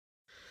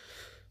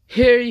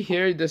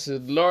Here, this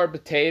is Lord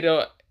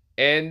Potato,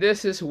 and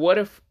this is what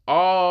if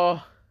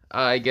all,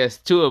 I guess,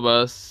 two of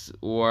us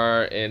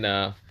were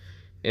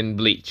in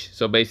Bleach.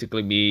 So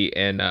basically, me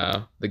and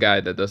the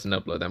guy that doesn't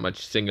upload that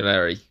much,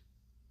 Singularity.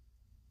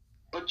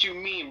 What you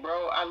mean,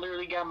 bro? I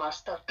literally got my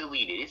stuff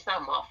deleted. It's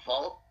not my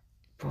fault.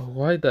 Bro,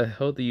 why the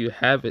hell do you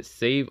have it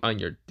saved on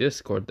your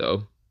Discord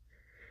though?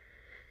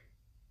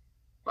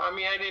 I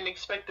mean, I didn't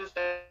expect this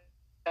to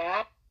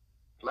happen.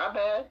 My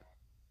bad.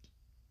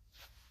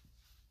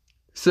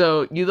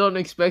 So you don't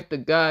expect the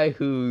guy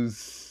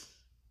who's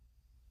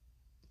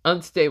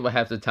unstable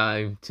half the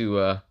time to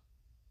I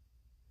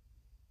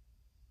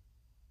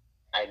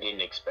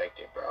didn't expect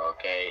it, bro.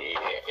 Okay,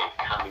 it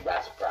caught me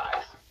by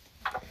surprise.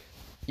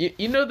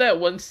 you know that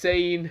one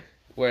saying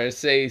where it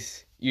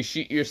says you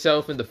shoot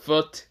yourself in the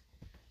foot?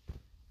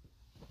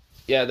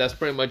 Yeah, that's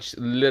pretty much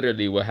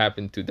literally what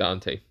happened to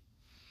Dante.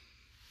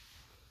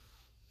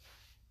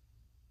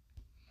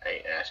 I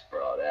ain't asked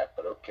for all that,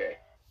 but okay.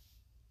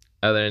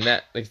 Other than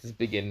that, let's just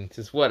begin.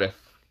 Just what if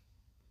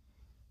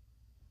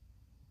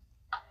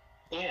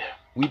Yeah,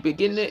 we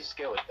begin just it?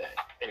 skill with that.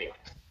 Anyway.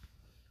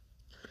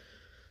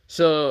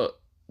 So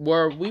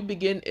where we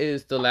begin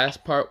is the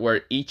last part where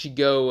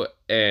Ichigo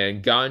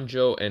and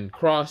Ganjo and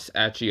Cross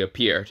actually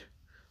appeared.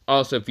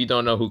 Also, if you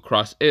don't know who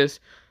Cross is,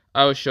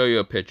 I will show you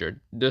a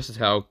picture. This is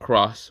how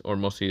Cross, or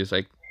mostly his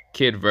like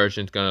kid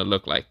version, is gonna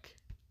look like.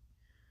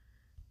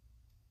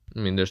 I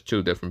mean, there's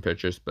two different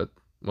pictures, but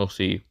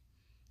mostly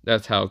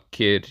that's how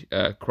kid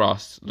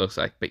Cross looks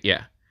like. But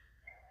yeah,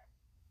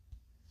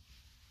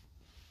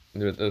 it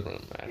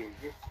doesn't matter.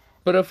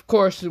 But of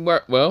course,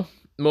 well,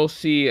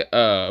 mostly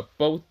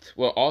both,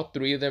 well, all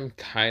three of them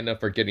kind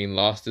of are getting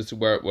lost as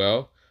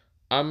well.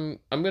 I'm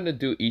gonna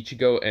do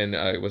Ichigo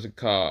and what's it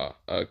called,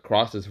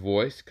 Cross's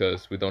voice,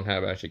 because we don't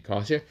have actually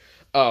Cross here.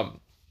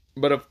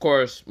 But of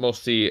course,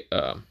 mostly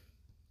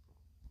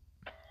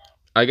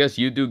I guess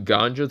you do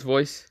Ganjo's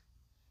voice.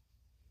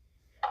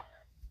 All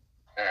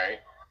right.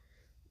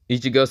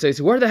 Ichigo says,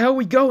 "Where the hell are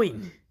we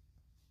going?"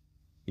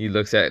 He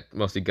looks at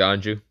mostly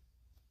Ganju.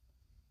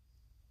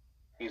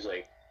 He's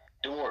like,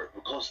 don't worry,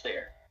 we're close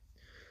there.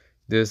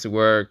 This is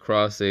where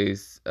Cross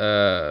says,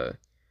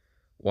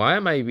 "Why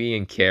am I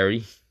being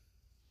carry?"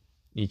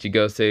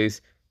 Ichigo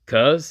says,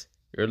 "Cuz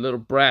you're a little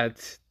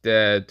brat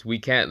that we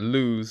can't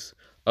lose,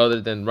 other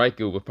than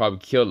Raikou would probably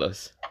kill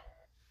us."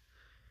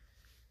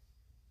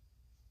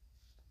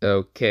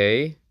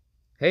 Okay.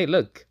 Hey,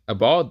 look, a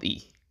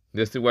baldy.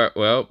 This is where,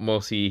 well,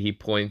 mostly he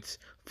points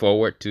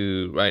forward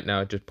to right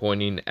now, just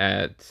pointing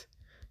at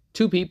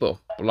two people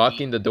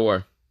blocking the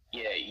door.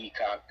 Yeah,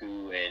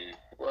 Ikaku and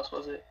who else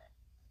was it?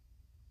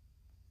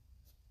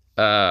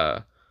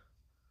 Uh,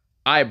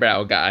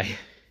 Eyebrow guy.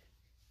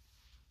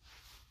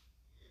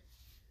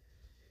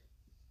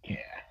 Yeah.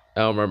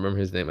 I don't remember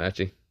his name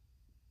actually.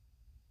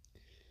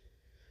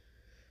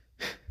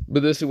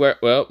 But this is where,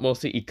 well,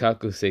 mostly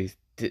Ikaku says,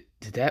 did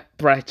that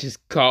brat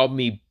just call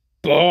me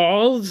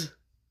balls?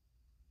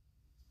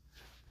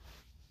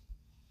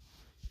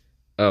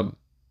 Um,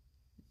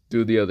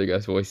 do the other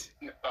guy's voice.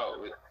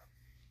 Oh,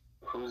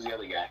 who's the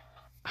other guy?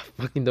 I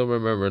fucking don't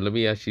remember. Let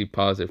me actually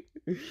pause it.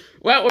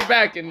 Well, we're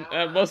back, and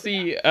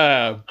mostly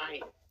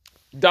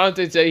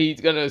Dante said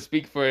he's gonna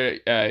speak for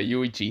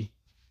Yuichi.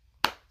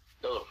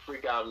 No,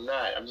 freak out, I'm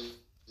not. I'm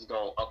just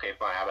going. Okay,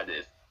 fine. How about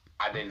this?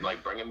 I didn't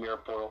like bring a mirror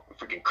portal and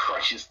freaking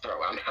crush his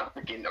throat. I'm not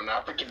freaking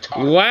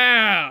talking.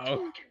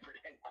 Wow.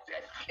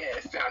 Yeah,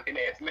 sounding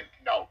ass.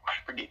 No,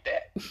 forget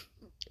that.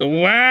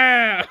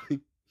 Wow.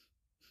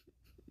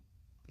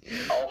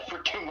 Oh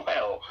freaking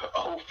well.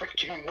 Oh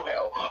freaking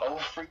well. Oh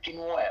freaking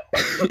well.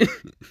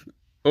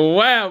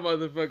 Wow,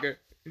 motherfucker.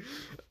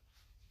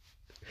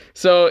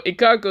 So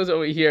Ikako's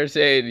over here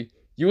saying,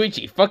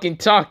 "Yuichi, fucking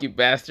talk, you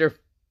bastard."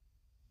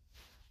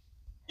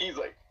 He's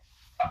like,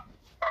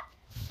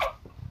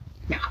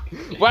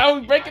 why are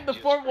we breaking the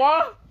fourth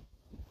wall?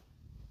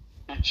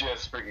 it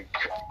just freaking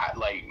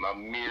like my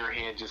mirror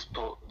hand just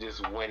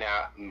went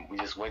out and we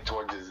just went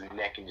towards his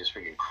neck and just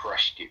freaking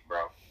crushed it,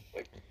 bro.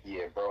 Like,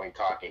 yeah, bro ain't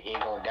talking. He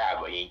ain't gonna die,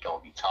 but he ain't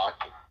gonna be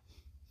talking.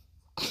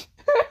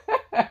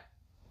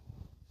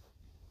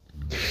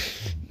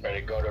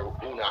 Better go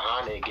to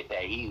Unahana and get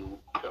that heal.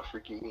 The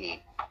freaking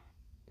me.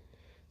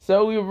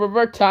 So we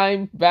revert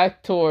time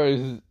back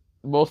towards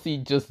mostly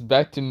just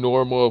back to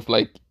normal of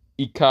like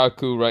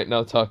Ikaku right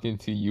now talking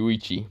to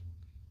Yuichi.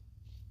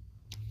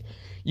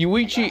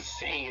 Yuichi, I'm not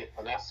saying it.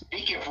 I'm not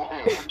speaking for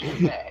him. Forget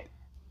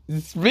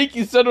that.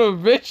 speaking son of a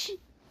bitch,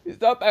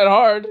 it's not that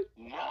hard.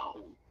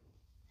 No.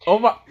 Oh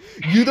my,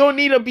 you don't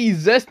need to be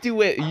zesty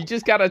with it. You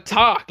just gotta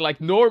talk like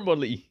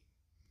normally.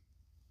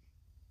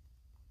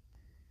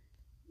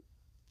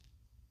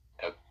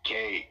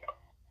 Okay.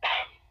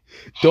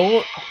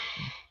 Don't.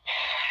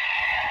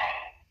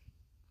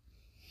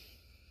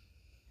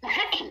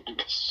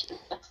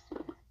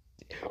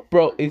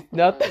 Bro, it's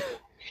not that.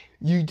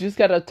 You just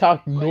gotta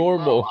talk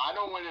normal. Bro, I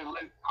don't want to.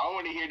 I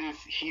want to hear this.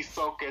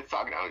 Hisoka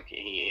talking.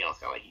 He don't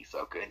sound like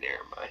Hisoka.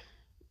 Never mind.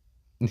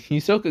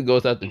 Hisoka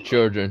goes after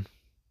children.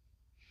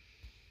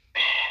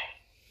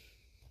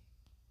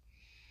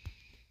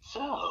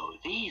 So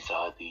these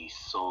are the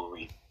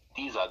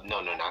these are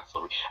no, not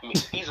soul. I mean,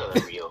 these are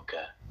the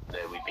Ryoka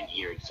that we've been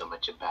hearing so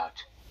much about.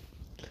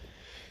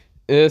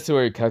 This is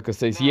where Kako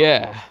says, Now,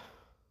 yeah.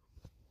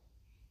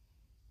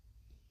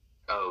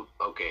 oh,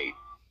 okay.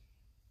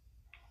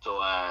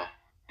 So,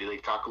 do they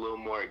talk a little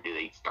more? Or do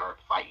they start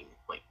fighting?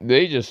 Like,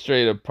 They just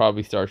straight up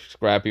probably start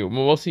scrapping.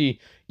 Mostly,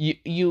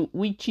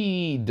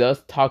 Uichi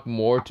does talk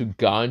more to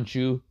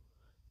Ganju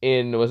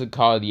in what's it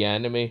called, the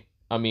anime.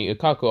 I mean,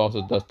 Ikako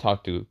also does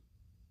talk to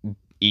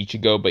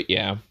Ichigo, but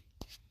yeah.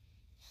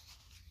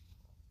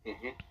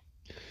 mm-hmm.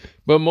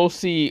 But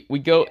mostly we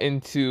go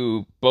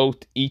into both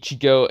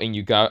Ichigo and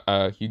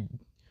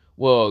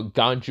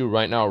Ganju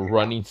right now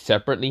running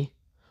separately.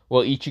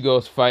 Well, Ichigo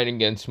is fighting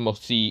against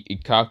mostly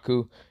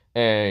Ikaku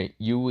and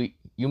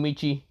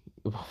Yumichi.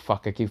 Oh,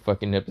 fuck, I keep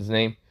fucking up his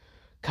name.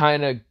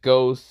 Kind of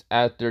goes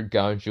after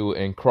Ganju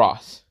and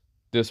Cross.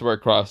 This is where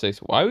Cross says,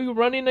 "Why are we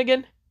running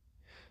again?"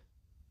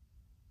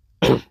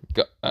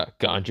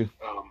 Ganju.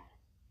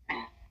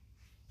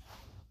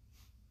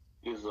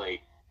 He was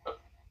like,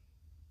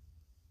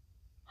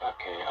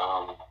 okay,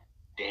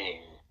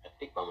 dang, I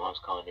think my mom's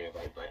calling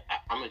everybody, but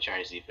I'm gonna try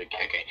to see if it.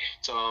 Okay,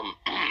 so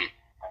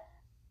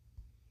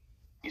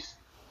he's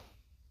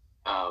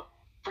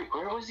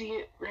where was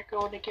he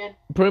going again?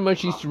 Pretty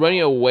much, he's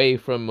running away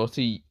from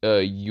mostly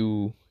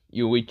Yumichi.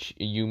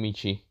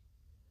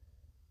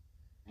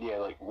 Yeah,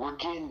 like, we're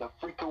getting the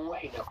freak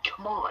away now.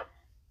 Come on.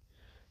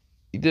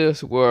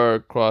 This where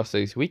Cross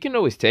says, "We can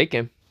always take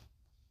him."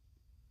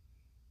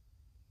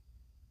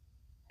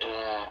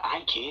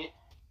 I can't.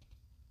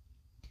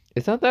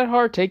 It's not that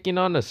hard taking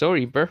on a Soul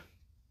Reaper.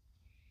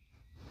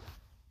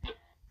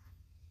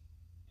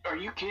 Are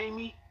you kidding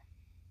me?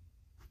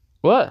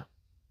 What?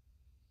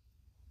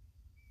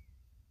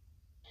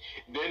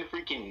 Then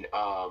freaking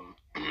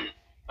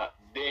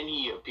then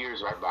he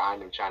appears right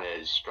behind him trying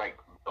to strike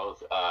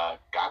both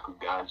Gaku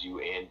Ganju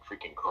and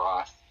freaking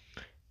Cross.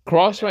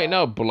 Cross right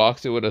now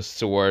blocks it with a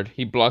sword.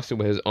 He blocks it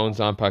with his own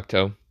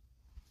Zanpakuto.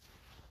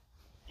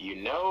 You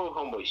know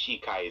Homo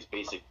Shikai is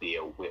basically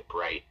a whip,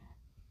 right?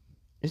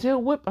 Is it a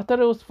whip? I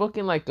thought it was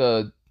fucking like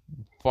a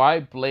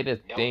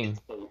 5-bladed thing.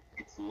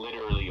 It's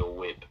literally a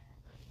whip.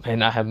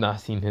 Man, I have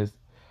not seen his.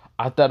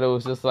 I thought it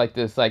was just like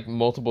this, like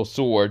multiple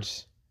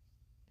swords.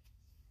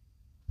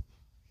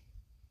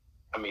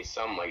 I mean,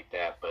 something like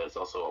that, but it's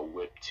also a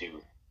whip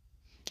too.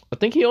 I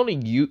think he only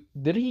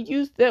did he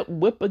use that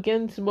whip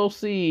against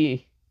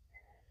mostly,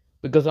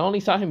 because I only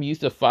saw him use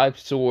the 5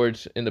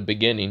 swords in the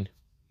beginning.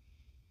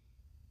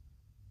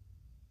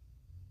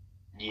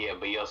 Yeah,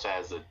 but he also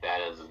has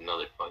that as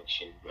another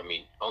function. I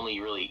mean, only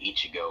really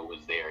Ichigo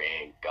was there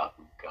and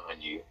Gaku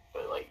Ganju,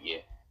 but like,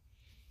 yeah.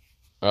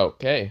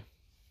 Okay.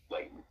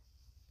 Like,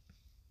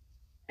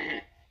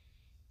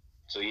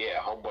 so yeah,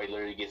 homeboy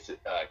literally gets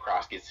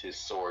Cross gets his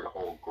sword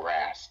whole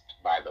grasped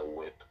by the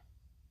whip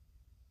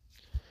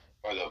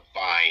or the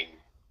vine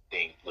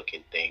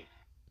looking thing.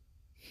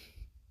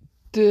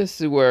 This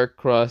is where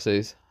Cross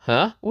says,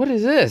 "Huh? What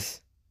is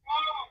this?"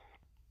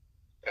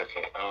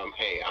 Okay.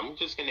 Hey, I'm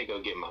just gonna go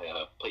get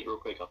my plate real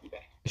quick. I'll be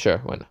back. Sure,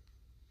 why not?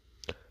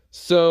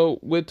 So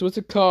with what's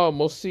it called,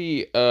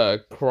 mostly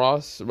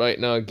Cross right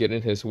now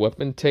getting his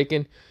weapon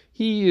taken.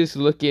 He is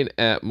looking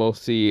at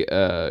mostly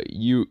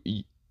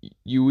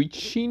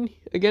Yuichin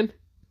again.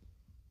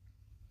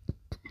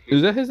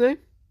 Is that his name?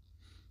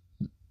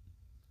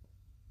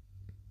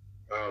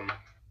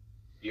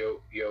 Yeah,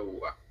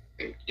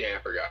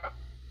 I forgot.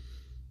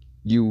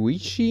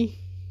 Yuichi?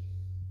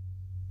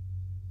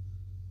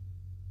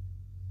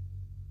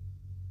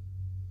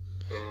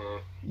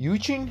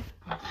 Yuichin?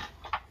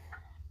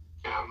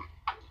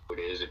 What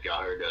it is, if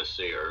y'all heard us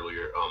say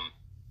earlier,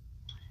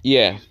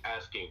 Yeah. he's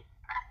asking,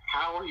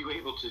 how are you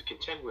able to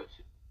contend with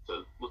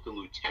the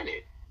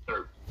lieutenant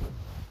or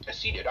a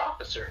seated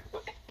officer?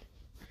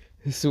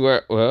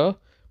 Swear, well,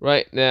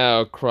 right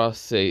now Cross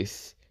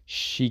says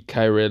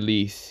Shikai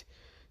release.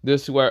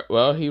 This where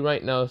he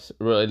right now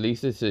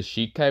releases his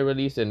Shikai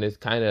release, and it's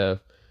kind of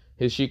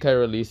his Shikai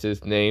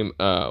release's name.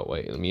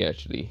 Wait, let me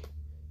actually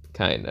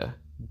kind of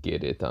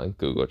get it on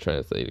Google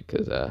Translate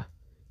because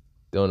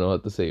don't know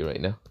what to say right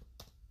now.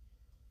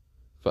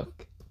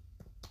 Fuck.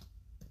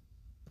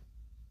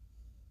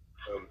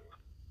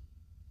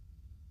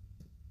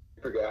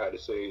 I forgot how to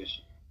say it.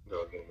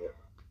 No, again,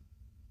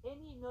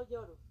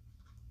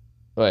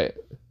 Wait,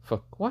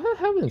 fuck. What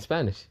happened in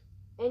Spanish?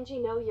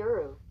 Enji no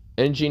Yuru.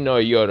 Enji no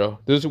Yoro.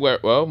 This is where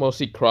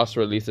mostly Cross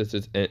releases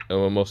his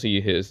mostly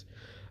his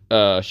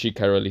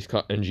Shikai release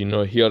called Enji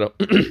no Yoro.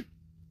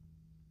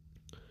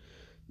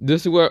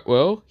 This is where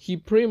he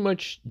pretty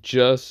much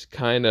just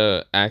kind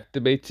of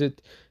activates it,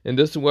 and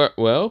this is where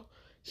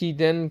he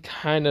then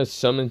kind of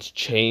summons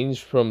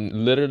change from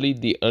literally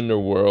the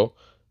underworld,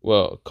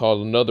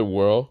 called another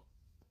world.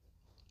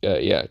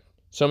 Yeah,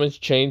 summons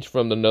change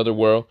from the another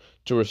world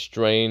to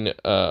restrain,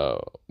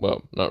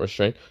 not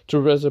restrain,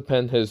 to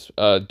represent his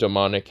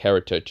demonic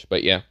heritage.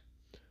 But yeah,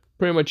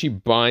 pretty much he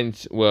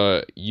binds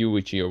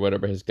Yuichi or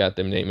whatever his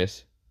goddamn name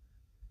is.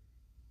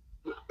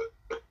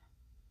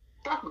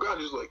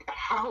 Kakuga's like,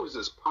 how is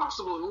this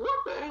possible? And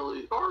what the hell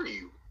are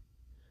you?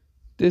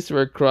 This is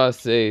where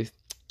Cross says,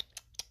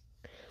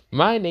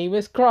 "My name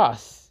is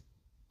Cross,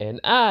 and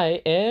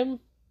I am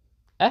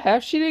a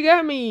half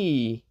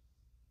Shinigami."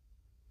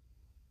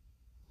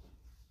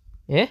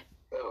 Eh?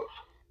 Oh,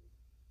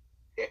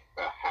 yeah,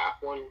 a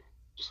half one,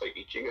 just like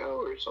Ichigo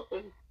or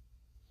something.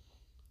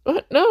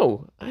 What?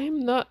 No, I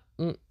am not.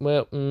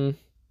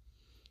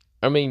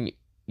 I mean,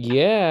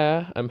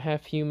 yeah, I'm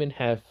half human,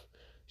 half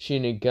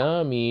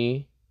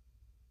Shinigami,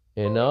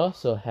 and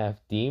also half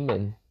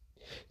demon.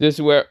 This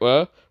is where,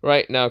 well,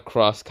 right now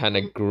Cross kind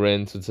of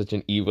grins with such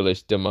an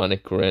evilish,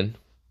 demonic grin.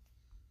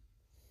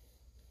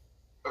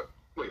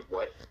 Wait,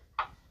 what?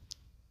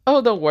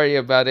 Oh, don't worry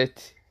about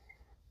it.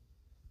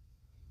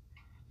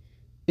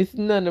 It's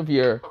none of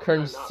your Oh,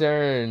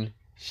 concern,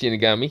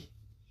 Shinigami.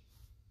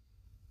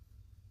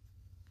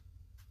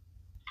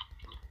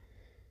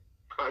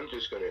 I'm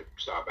just gonna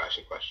stop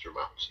asking questions for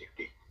my own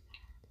safety.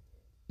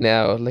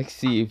 Now, let's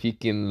see if you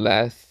can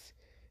last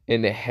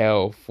in the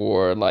hell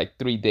for like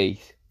 3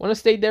 days. Want to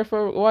stay there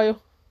for a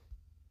while?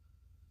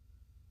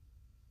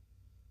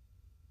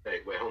 Hey,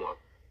 wait, hold on.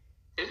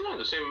 Isn't that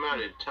the same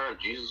amount of time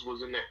Jesus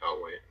was in there?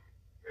 Oh, wait.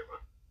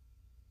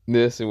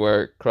 This is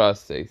where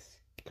Cross says,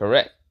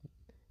 correct.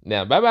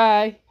 Now,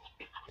 bye-bye.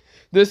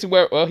 This is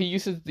where, well, he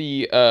uses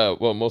the,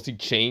 mostly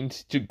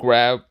chains to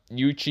grab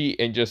Yuchi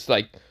and just,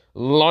 like,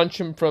 launch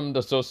him from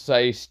the Soul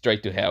Society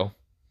straight to hell.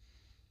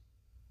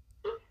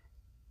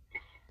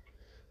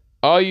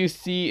 All you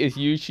see is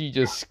Yuchi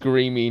just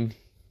screaming.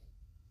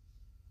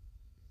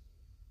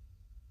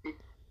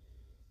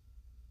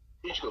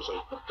 Ichigo's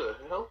like, what the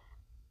hell?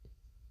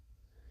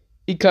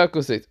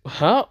 Ikako says,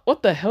 huh?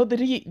 What the hell did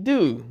he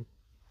do?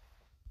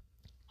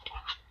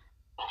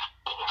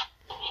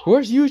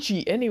 Where's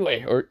Yuchi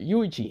anyway? Or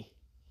Yuichi?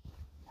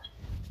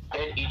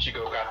 And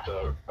Ichigo got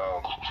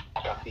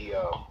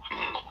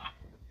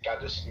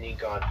the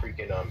sneak on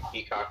freaking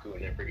Ikaku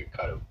and then freaking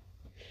cut him.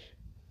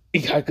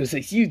 Ikako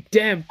says, you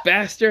damn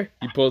bastard!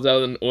 He pulls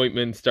out an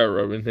ointment and starts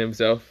rubbing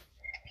himself.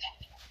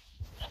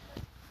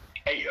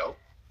 Hey, yo.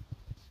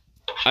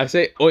 I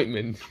say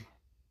ointment.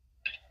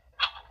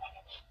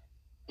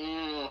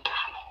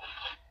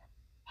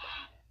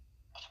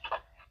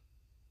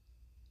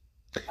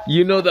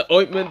 You know the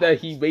ointment that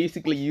he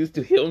basically used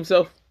to heal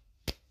himself?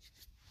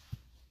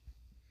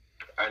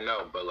 I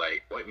know, but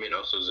like, ointment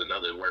also is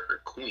another word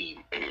for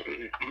queen.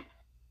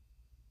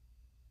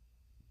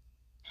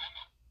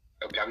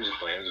 Okay, I'm just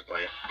playing.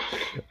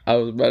 I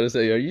was about to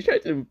say, are you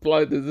trying to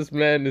imply that this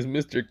man is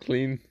Mr.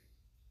 Clean?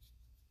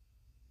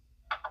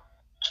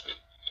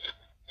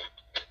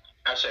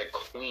 I said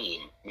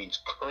queen means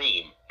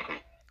cream.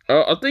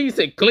 Oh, I think you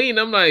said clean.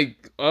 I'm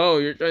like, oh,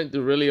 you're trying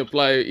to really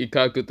apply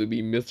Ikaku to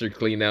be Mr.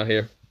 Clean out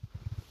here.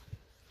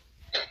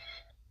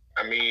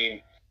 I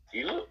mean,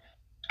 you look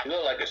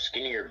like a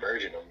skinnier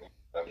version of me.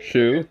 I mean,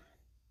 True.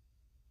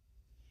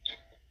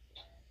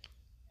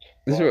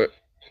 This is what.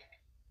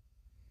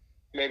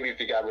 Maybe if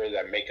you got rid of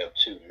that makeup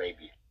too,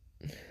 maybe.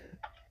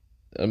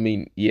 I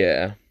mean,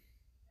 yeah.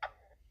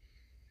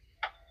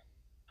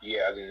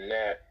 Yeah, other than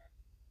that.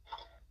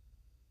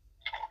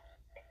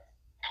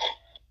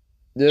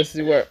 This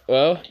is where,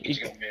 well, He's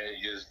gonna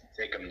just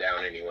take him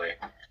down anyway.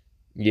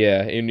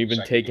 Yeah, and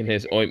even taking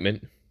his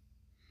ointment.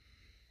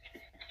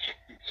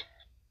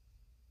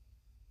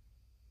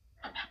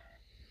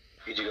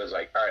 Ichigo's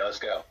like, alright, let's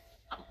go.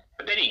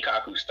 But then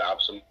Ikaku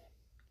stops him.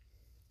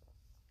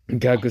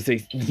 Ikaku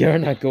says, you're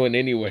not going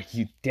anywhere,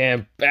 you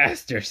damn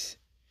bastards.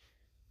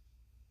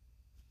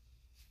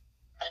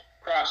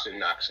 Cross and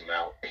knocks him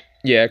out.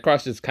 Yeah,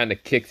 Cross just kind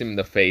of kicks him in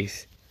the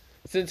face.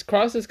 Since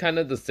Cross is kind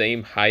of the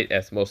same height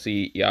as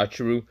mostly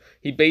Yachiru,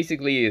 he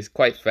basically is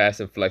quite fast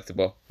and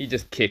flexible. He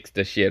just kicks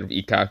the shit of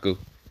Ikaku.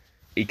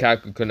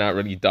 Ikaku could not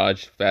really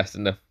dodge fast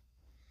enough.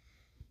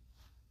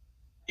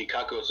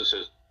 Ikaku also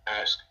says,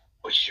 ask,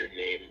 what's your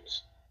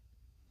names?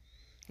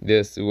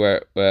 This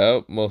where,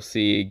 well,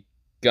 mostly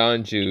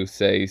Ganju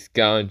says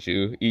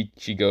Ganju,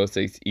 Ichigo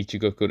says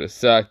Ichigo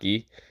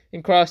Kurosaki,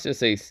 and Cross just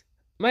says,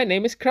 my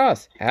name is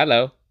Cross,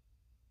 hello,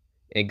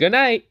 and good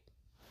night.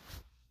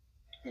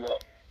 Well,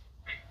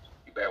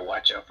 you better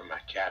watch out for my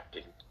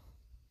captain.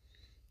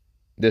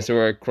 This is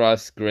where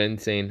Cross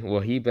grins saying,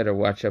 well, he better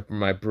watch out for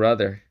my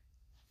brother.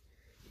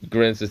 He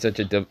grins with such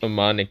a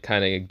demonic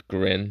kind of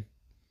grin.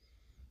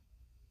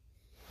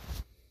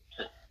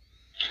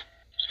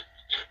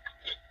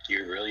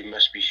 You really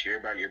must be sure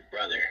about your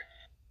brother.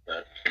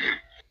 But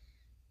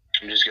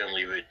I'm just gonna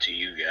leave it to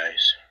you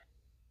guys.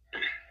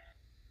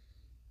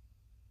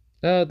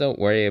 Oh, don't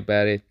worry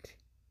about it.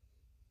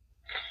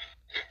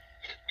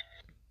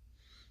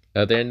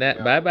 Other than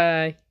that,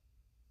 bye-bye.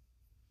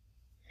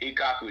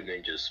 Ikaku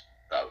then just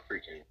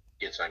freaking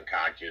gets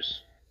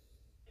unconscious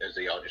as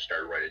they all just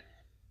start running.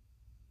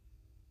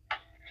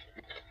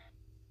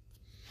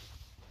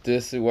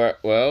 This is where,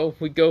 well,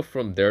 we go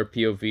from their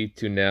POV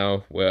to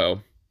now,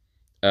 well,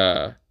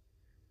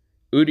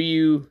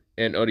 Uryu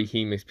and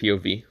Orihime's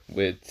POV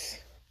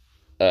with,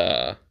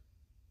 Yeah,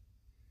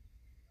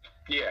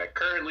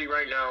 currently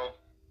right now,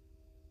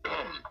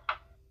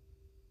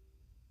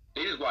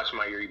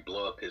 watch Mayuri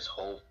blow up his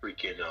whole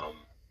freaking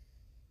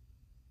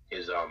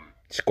his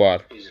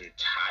Squad. his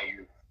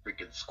entire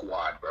freaking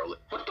squad, bro. Like,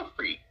 what the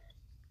freak?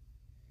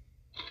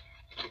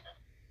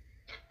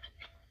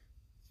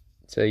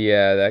 So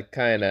yeah, that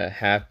kind of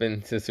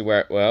happened. Since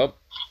where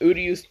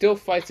Uryu still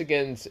fights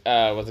against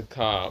what's it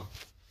called,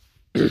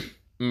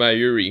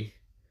 Mayuri,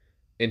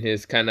 in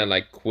his kind of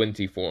like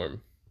Quinty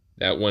form,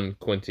 that one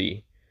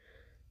Quinty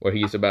where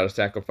he's about to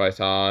sacrifice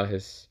all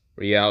his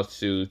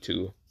Ryotsu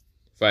to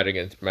fight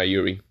against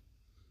Mayuri.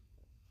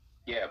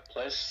 Yeah,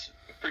 plus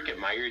freaking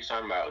Mayuri's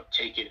talking about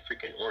taking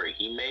freaking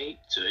Orihime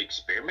to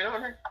experiment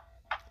on her.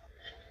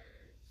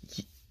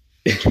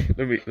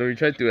 let me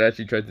try to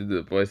do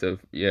the voice of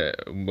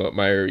but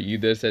Mayuri, you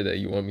just said that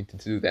you want me to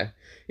do that.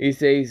 He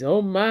says,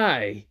 "Oh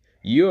my,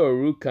 you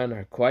and Rukan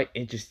are quite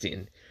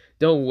interesting.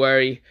 Don't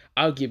worry,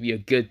 I'll give you a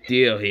good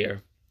deal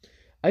here.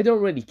 I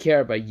don't really care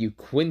about you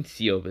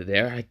Quincy over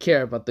there. I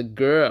care about the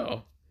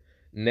girl.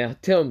 Now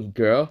tell me,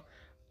 girl,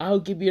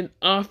 I'll give you an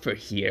offer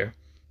here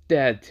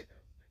that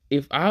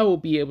if I will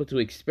be able to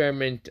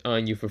experiment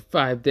on you for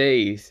 5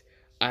 days,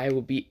 I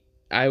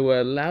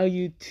will allow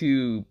you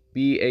to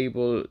be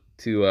able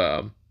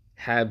to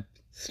have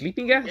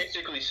sleeping gas."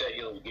 Basically said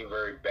he'll give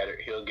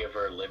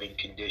her living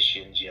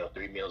conditions,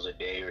 3 meals a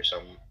day or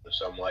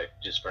somewhat,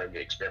 just for him to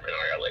experiment on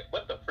her. Like,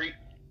 what the freak?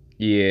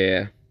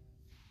 Yeah.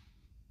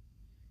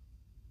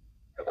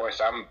 Of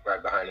course, I'm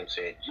right behind him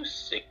saying, "You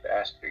sick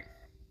bastard."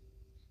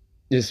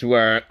 This is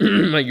where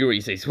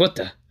Mayuri says, "What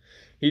the?"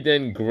 He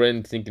then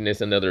grins, thinking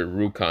it's another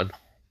Rukan.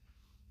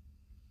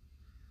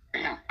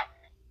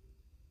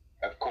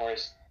 Of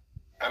course,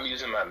 I'm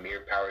using my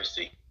mirror powers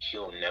to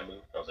heal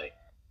Nemu. I was like,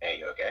 "Hey,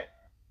 you okay?"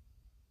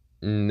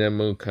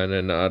 Nemu kind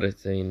of nodded,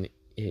 saying,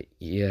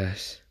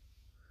 "Yes."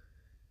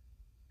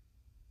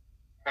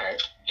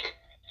 Alright.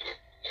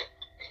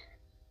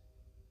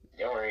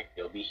 Don't worry,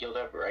 you'll be healed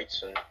up right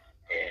soon.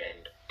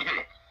 And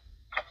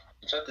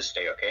just have to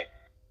stay, okay?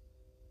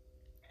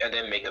 And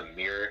then make a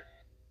mirror,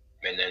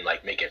 and then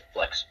like make it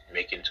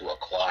into a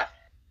cloth,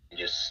 and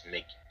just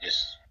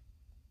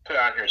put it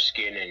on her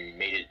skin and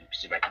made it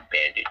seem like a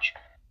bandage.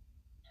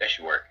 That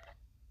should work.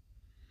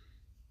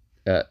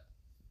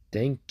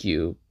 Thank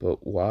you,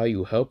 but why are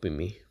you helping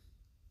me?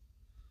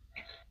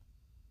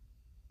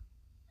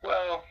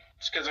 Well,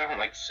 it's because I don't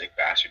like sick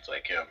bastards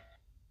like him.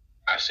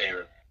 I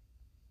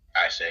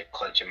say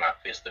clenching my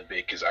fist a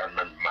bit because I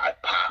remember my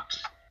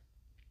pops.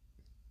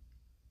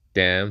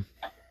 Damn.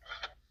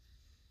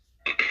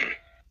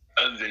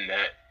 Other than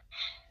that,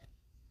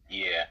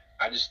 yeah,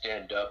 I just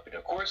stand up, and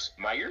of course,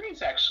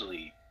 Mayuri's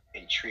actually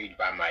intrigued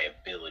by my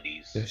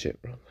abilities. No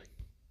shit, bro.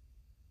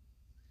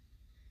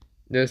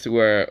 That's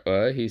where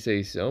he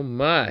says, "Oh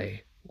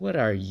my, what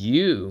are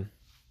you?"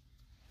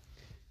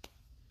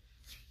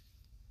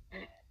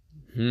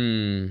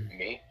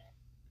 Me?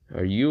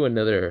 Are you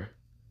another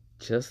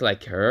just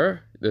like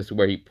her? This is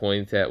where he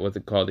points at what's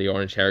it called, the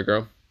orange hair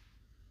girl.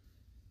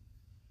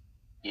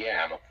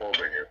 Yeah, I'm a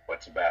Fullbringer.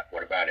 What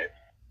about it?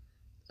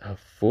 A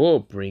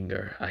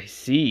Fullbringer. I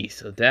see.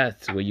 So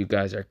that's what you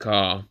guys are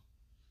called.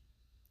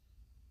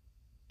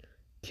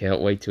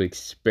 Can't wait to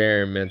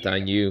experiment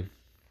on you.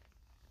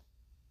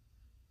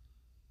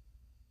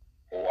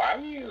 Why are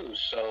you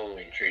so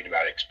intrigued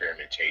about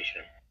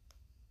experimentation?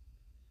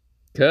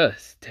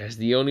 'Cause that's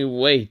the only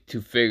way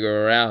to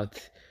figure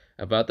out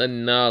about the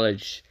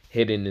knowledge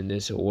hidden in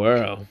this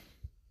world.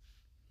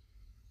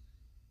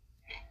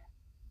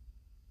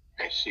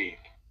 I see.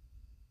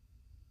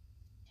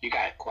 You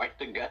got quite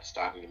the guts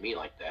talking to me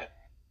like that.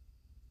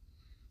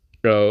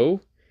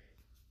 Oh,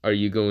 are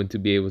you going to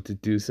be able to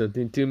do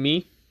something to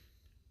me?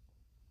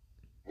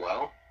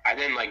 Well, I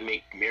didn't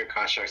make mirror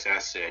constructs. I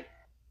said,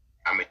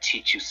 I'm gonna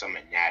teach you some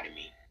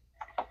anatomy.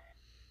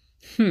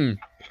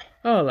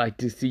 I'd like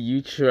to see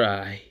you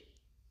try.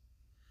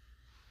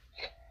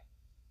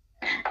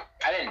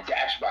 I didn't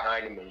dash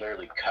behind him and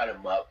literally cut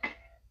him up.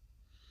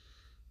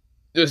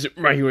 Just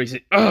right here, he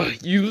said, "Oh,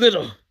 you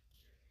little."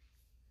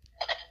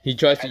 He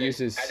tries to use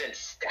his. I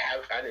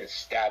didn't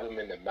stab him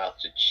in the mouth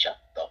to shut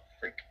the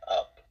freak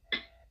up.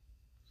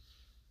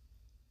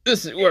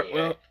 This is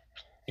where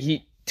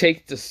he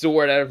takes the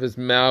sword out of his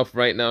mouth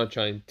right now,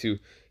 trying to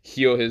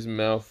heal his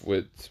mouth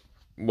with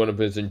one of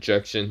his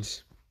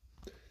injections.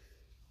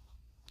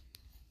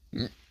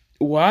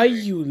 Why,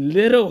 you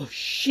little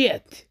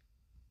shit?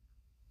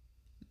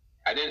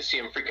 I didn't see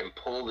him freaking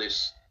pull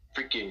this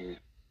freaking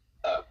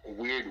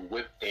weird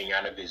whip thing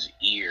out of his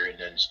ear and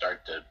then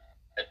start to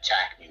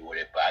attack me with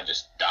it, but I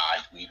just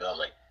dodged, weave. I was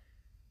like,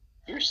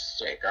 "You're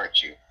sick,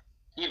 aren't you?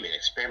 You've been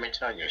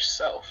experimenting on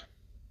yourself."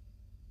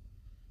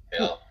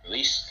 Hell, at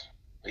least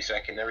I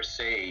can never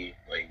say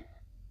like,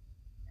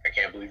 "I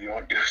can't believe you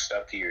won't do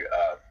stuff to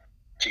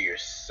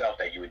yourself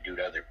that you would do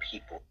to other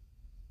people."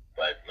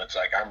 But looks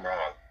like I'm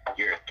wrong.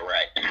 You're a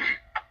threat.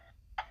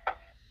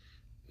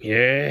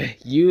 Yeah,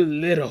 you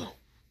little.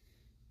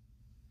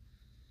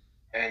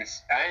 And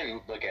I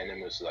didn't look at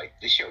him as like,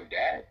 "This your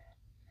dad?"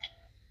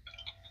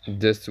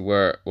 This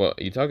where, well,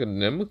 you talking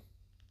to Nemu?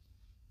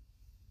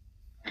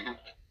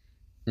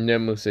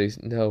 Nemu says,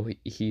 no,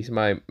 he's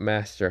my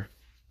master.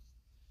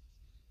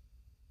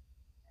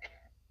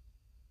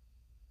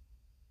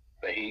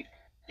 But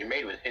you're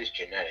made with his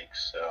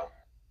genetics, so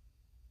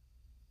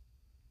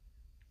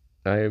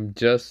I am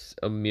just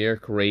a mere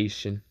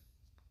creation.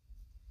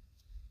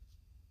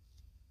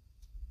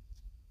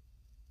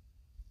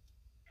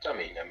 tell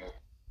me, Nemu,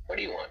 what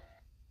do you want?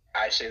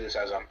 I say this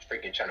as I'm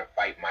freaking trying to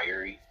fight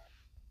Mayuri.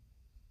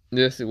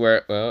 This is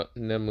where, well,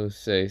 Nemu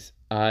says,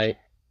 I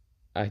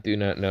do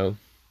not know.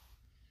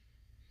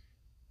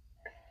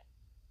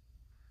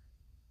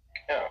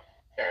 Oh,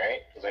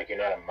 alright. It's like you're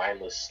not a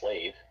mindless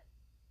slave.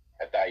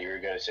 I thought you were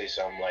gonna say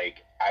something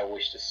like, I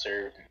wish to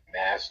serve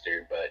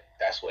master, but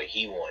that's what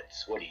he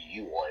wants. What do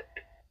you want?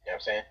 You know what I'm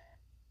saying?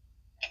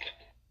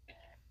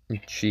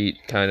 She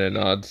kind of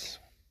nods.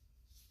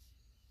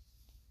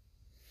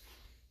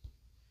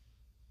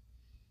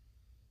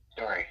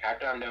 Don't worry,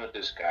 after I'm done with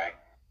this guy,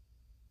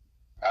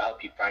 I'll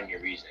help you find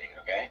your reasoning,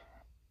 okay?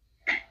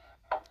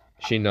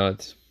 She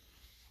nods.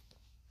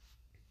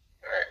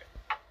 Alright.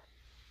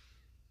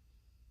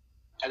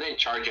 I then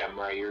charge at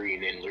Mayuri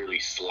and then literally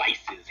slice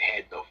his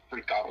head the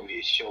freak off of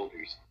his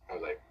shoulders. I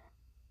was like,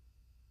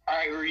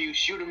 alright, Ryu,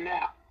 shoot him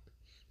now.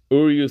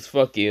 Uryu's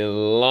fucking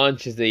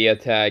launches the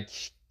attack,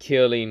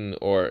 killing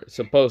or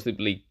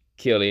supposedly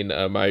killing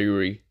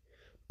Mayuri.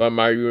 But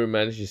Mayuri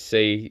managed to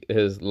say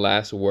his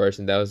last words,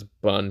 and that was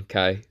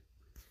Bankai.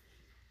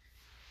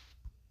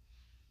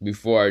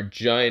 Before a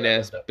giant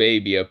ass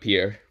baby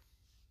appeared.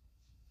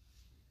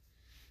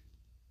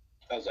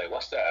 I was like,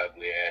 what's that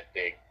ugly ass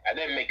thing? I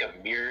then make a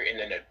mirror and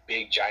then a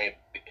big giant,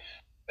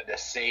 the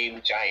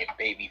same giant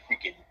baby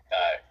freaking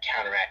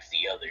counteracts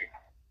the other.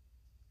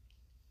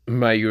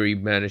 Mayuri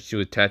managed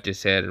to attach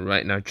his head and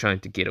right now trying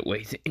to get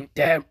away. Saying,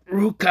 damn,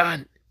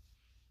 Rukan!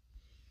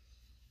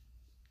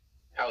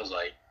 I was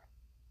like,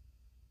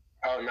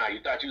 oh no, you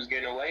thought you was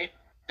getting away?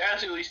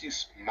 That's at least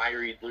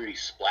Mayuri literally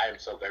splat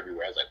himself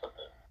everywhere. I was like, what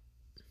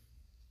the?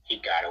 He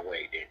got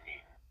away, didn't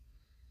he?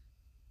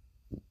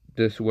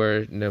 This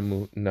where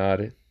Nemu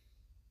nodded.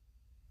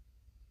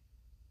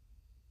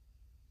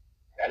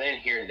 I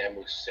didn't hear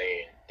Nemu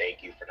saying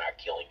thank you for not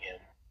killing him.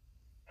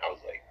 I was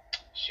like,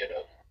 shut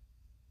up.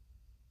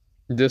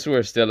 This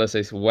where Stella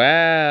says,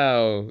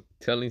 wow,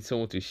 telling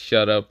someone to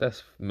shut up,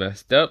 that's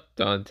messed up,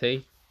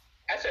 Dante.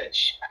 I said,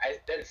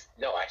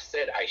 no, I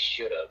said I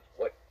should have.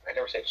 What? I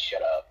never said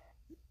shut up.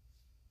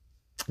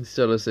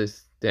 Stella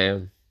says,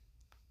 damn.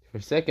 For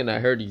a second, I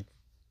heard you.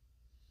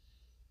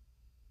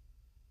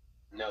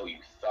 No, you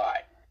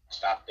thought.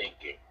 Stop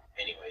thinking.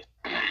 Anyways.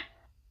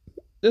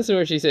 This is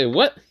where she said,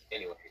 what?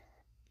 Anyway.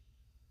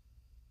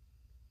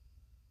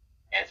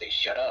 And say,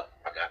 shut up.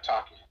 I'm not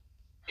talking.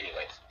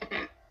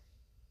 Anyways.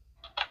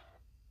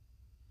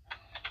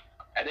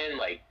 I then,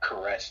 like,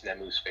 caressed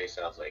Nemu's face,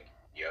 and I was like,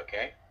 you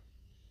okay?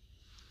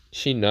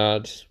 She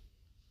nods.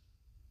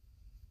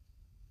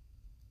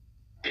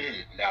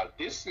 Now,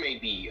 this may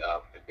be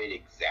a bit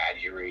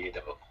exaggerated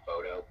of a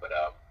photo, but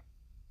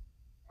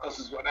this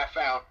is what I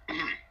found.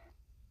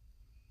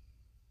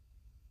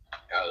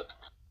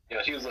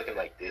 She was looking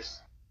like this.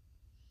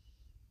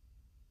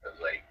 I was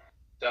like,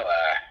 so,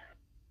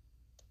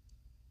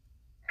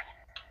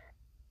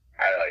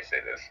 how do I say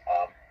this?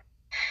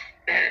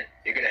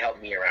 You're gonna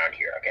help me around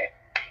here, okay?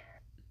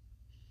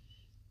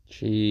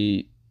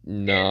 She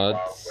nods. And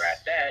while we're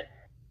at that,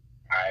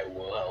 I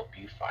will help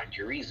you find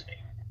your reasoning.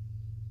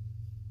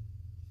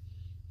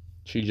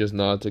 She just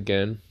nods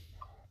again.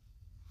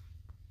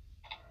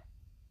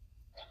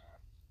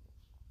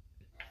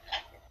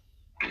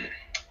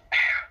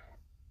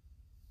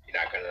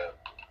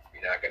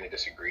 You're not gonna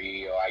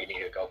disagree. Oh, I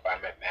need to go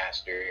find my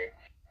master.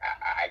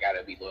 I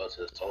gotta be loyal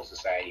to the Soul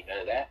Society.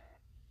 None of that.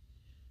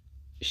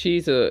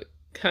 She's a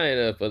kind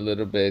of a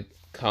little bit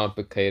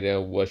complicated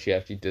on what she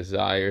actually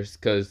desires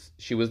because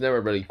she was never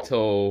really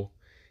told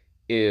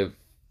if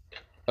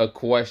a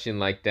question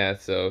like that,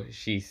 so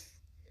she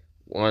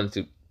wants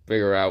to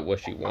figure out what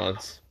she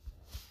wants.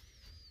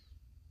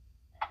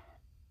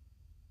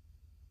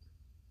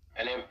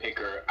 I didn't pick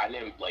her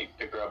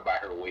up by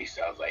her waist.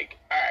 I was like,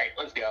 all right,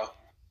 let's go.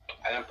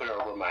 I then put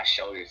her over my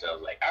shoulders. I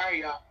was like, all right,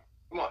 y'all,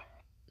 come on.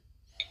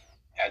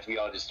 As we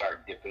all just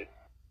start dipping.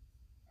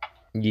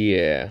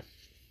 Yeah.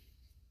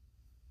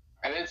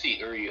 And then see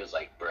Uri was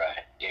like, bruh,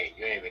 dang,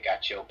 you ain't even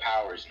got your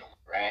powers no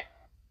more, right?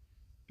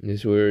 This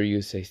is where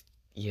you say,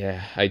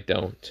 yeah, I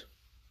don't.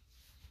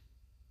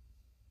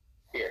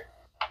 Here.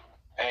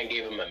 And I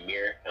gave him a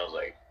mirror. I was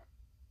like,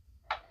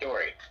 don't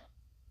worry.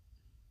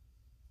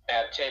 I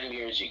have 10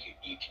 mirrors you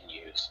can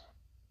use.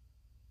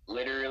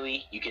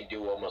 Literally, you can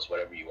do almost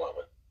whatever you want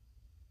with it.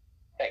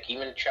 Heck,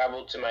 even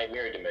travel to my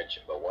mirror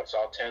dimension, but once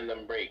all 10 of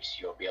them breaks,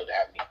 you'll be able to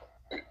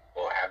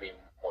have even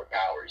more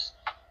powers.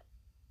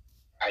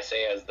 I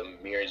say as the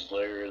mirrors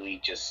literally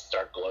just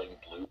start glowing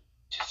blue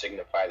to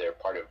signify they're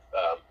part of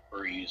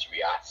Ryu's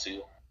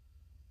Ryatsu.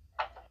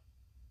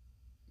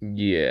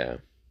 Yeah.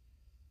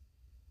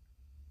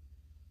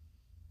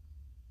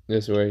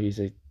 This is where he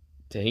said,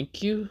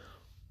 thank you?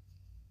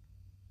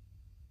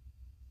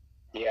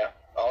 Yeah,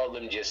 all of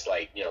them just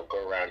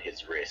go around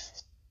his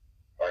wrists.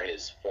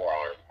 his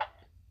forearm,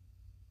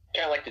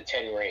 kind of like the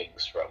Ten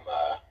Rings from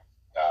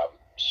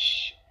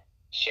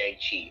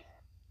Shang-Chi.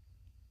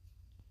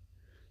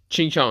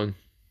 Ching Chong.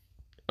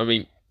 I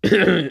mean,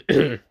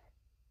 I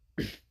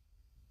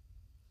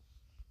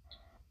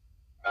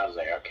was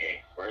like,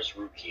 okay, where's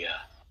Rukia?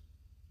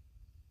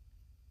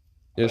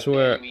 this But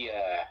where then we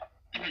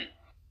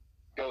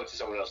go into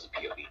someone else's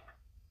POV.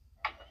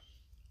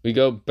 we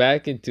go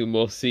back into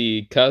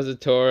mostly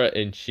Kazutora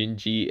and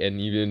Shinji, and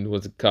even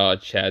what's it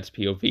called, Chad's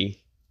POV.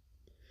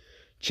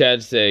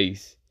 Chad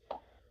says,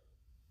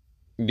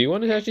 "Do you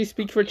want to actually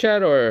speak for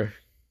Chad, or?"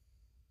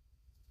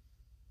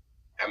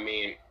 I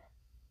mean,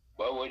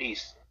 what would he?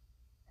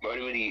 What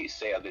would he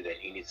say other than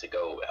he needs to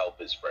go help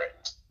his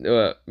friends?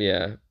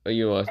 Yeah,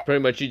 pretty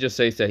much he just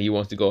says that he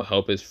wants to go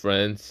help his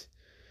friends.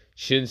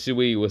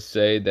 Shinsui will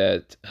say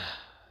that,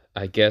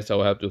 I guess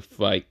I'll have to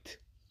fight.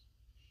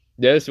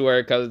 This is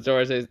where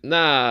Kazutora says,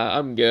 "Nah,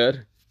 I'm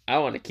good. I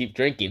want to keep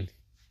drinking."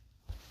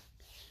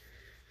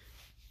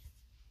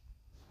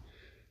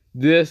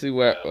 This is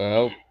where,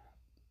 well,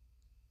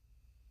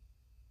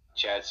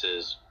 Chad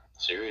says,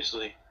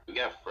 "Seriously, we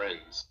got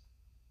friends,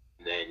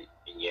 and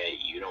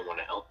yet you don't want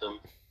to help them."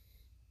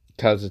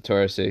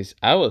 Kazutora says,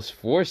 "I was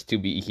forced to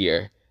be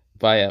here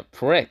by a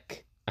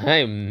prick. I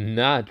am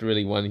not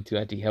really wanting to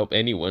actually help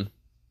anyone."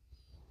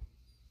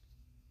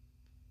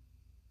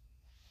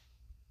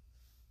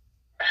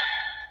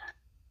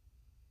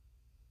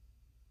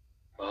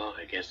 Well,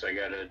 I guess I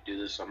gotta do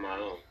this on my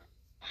own.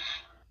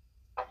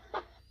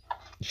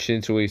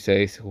 Shinsui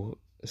says,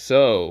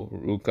 "So,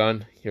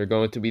 Rukan, you're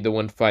going to be the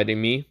one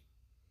fighting me?"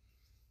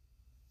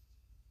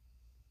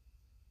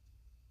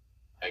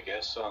 I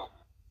guess so.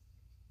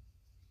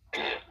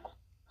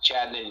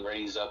 Chad then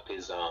raised up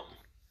his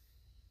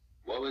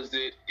what was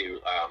it?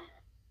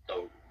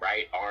 The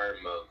right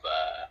arm of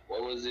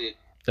what was it?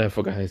 I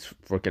forgot his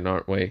freaking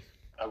art way.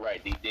 All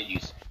right, they did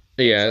use.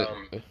 Yeah.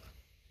 It's,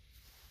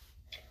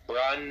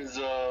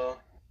 Bronzo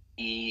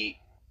e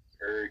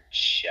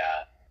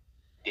Urcha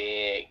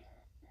de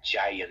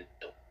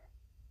Gianto.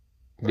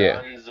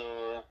 Yeah.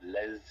 Bronzo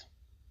les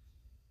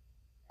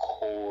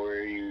Cor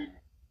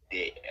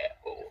de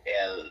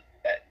el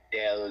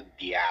del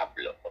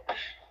Diablo.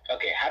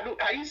 Okay,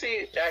 how you say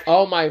it? Actually?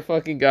 Oh my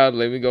fucking god,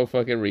 let me go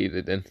fucking read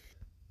it then.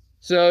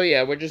 So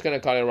yeah, we're just gonna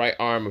call it right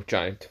arm of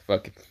giant.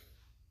 Fuck it.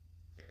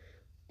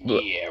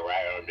 Yeah,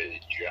 right arm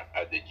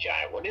of the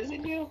giant. What does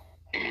it do?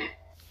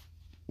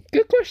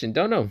 Good question.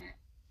 Don't know.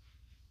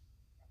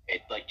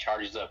 It like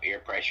charges up air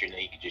pressure and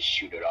then you can just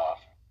shoot it off.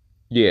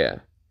 Yeah.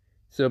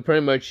 So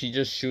pretty much he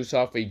just shoots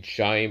off a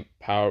giant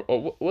power.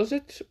 Oh, was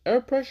it air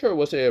pressure or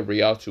was it a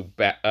Rialto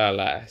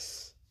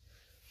blast?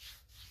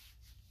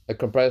 A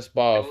compressed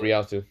ball of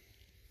Rialto.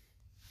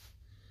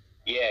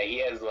 Yeah, he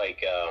has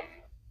like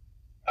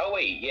oh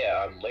wait,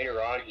 yeah.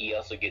 Later on, he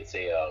also gets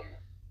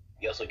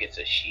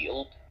a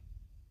shield,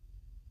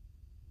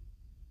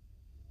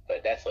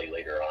 but that's like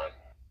later on.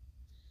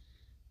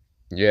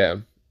 Yeah.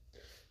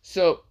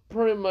 So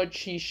pretty much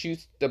he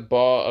shoots the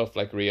ball of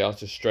like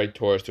Rialto straight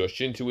towards to a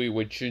Shintui,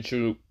 which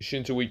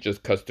Shintui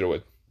just cuts through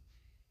it.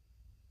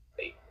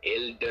 Like,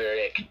 El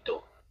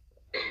Directo.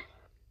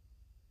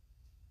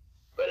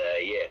 But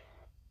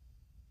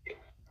yeah,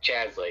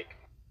 Chad's like,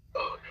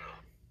 oh no.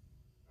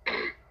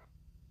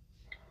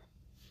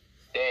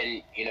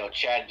 Then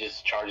Chad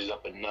just charges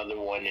up another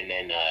one, and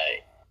then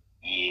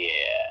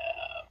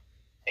yeah,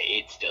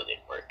 it still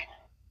didn't work.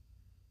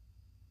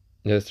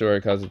 That's where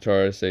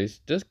Kazutora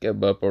says, "Just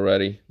give up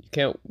already. You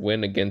can't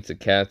win against the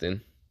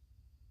captain."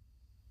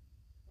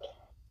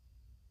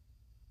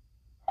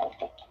 I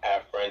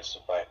have friends to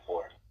fight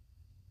for.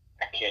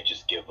 I can't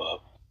just give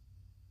up.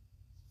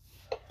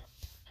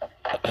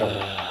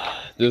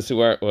 This is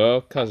where,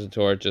 well,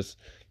 Kazutora just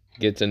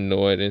gets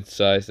annoyed and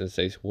sighs and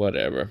says,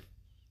 "Whatever.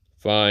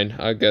 Fine,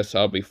 I guess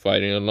I'll be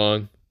fighting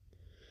along."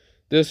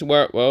 This is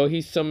where, well,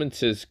 he summons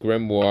his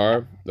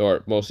grimoire,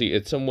 or mostly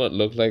it somewhat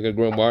looks like a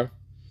grimoire,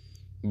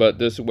 but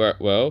this is where,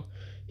 well,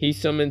 he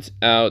summons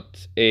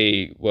out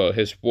his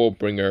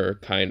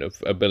Warbringer kind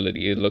of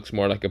ability. It looks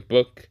more like a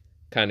book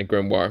kind of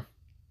grimoire.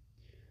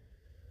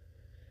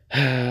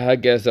 "I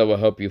guess I will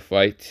help you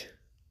fight."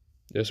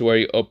 This is where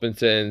he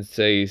opens it and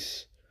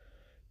says,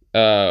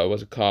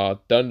 what's it called?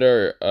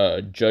 Thunder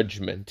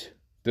Judgment.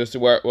 This is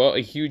where, well, a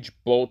huge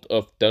bolt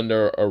of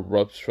thunder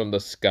erupts from the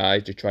sky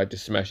to try to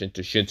smash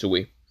into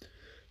Shinsui.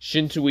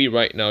 Shinsui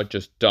right now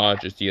just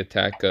dodges the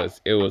attack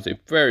because it was a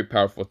very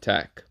powerful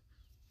attack.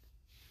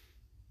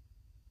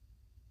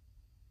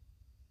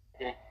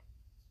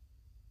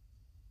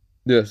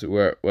 This is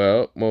where,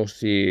 well,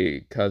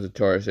 mostly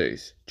Kazutora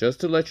says,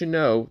 "Just to let you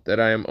know that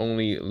I am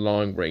only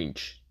long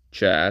range,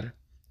 Chad,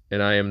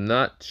 and I am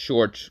not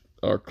short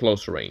or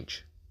close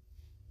range.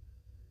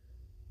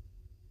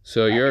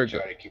 So you're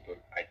good."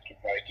 I can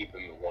try to keep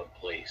him in one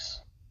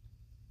place.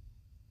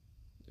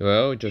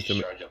 Well, just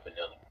charge up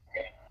another.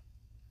 Okay.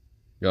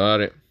 Got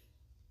it.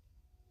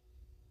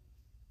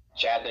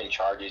 Chad then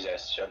charges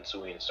as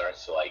Shunsui and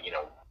starts to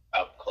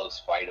up close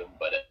fight him,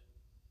 but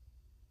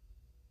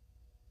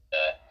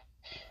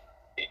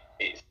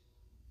it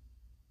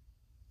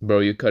Bro,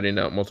 you cutting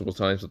out multiple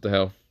times. What the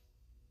hell?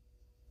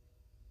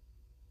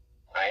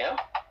 I am?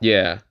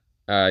 Yeah,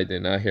 I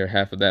did not hear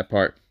half of that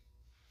part.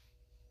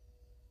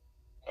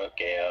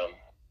 Okay,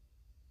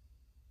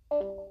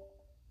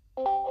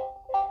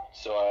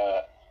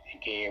 so,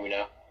 can you hear me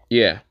now?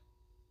 Yeah.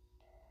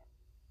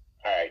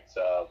 Alright,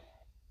 so,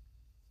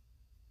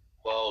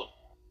 well,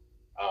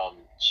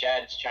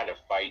 Chad's trying to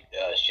fight,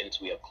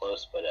 Shinsui up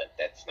close, but,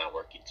 that's not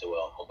working too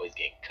well. Homeboy's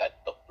getting cut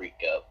the freak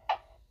up.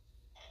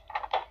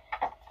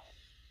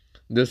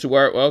 This is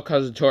where, well,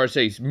 Kazutora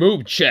says,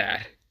 move,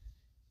 Chad.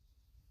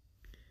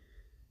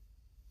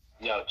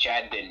 No,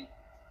 Chad then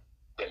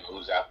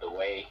moves out the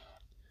way.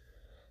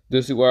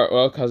 This is where,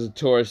 well,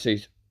 Kazutora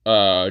says,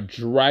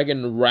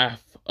 dragon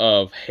wrath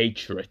of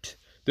hatred.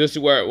 This is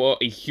where, well,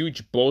 a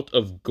huge bolt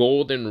of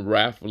golden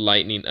wrath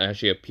lightning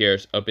actually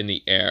appears up in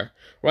the air.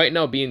 Right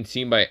now being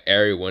seen by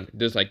everyone.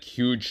 There's like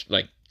huge,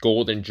 like,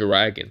 golden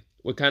dragon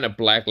with kind of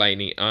black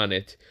lightning on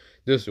it.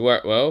 This is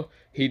where, well,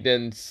 he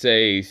then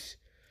says,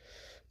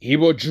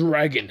 evil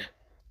dragon,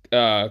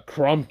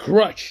 Crom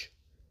Crutch,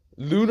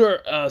 lunar,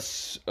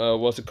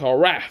 what's it called,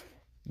 wrath.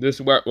 This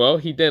is where, well,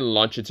 he then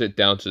launches it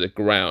down to the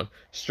ground,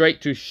 straight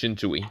to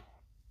Shinsui.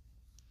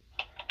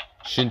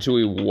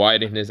 Shinsui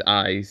widened his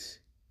eyes.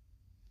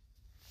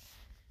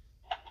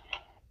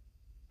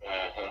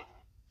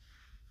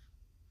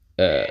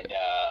 And,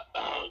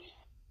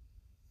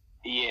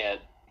 yeah,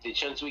 did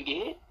Shinsui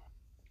get hit?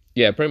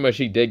 Yeah, pretty much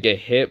he did get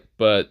hit,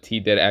 but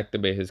he did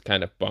activate his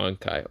kind of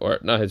Bankai, or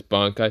not his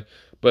Bankai,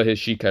 but his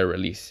Shikai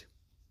release.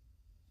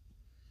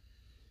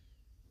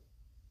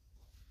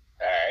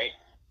 Alright.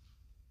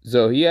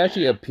 So he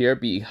actually appeared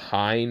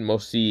behind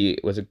mostly,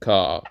 what's it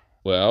called?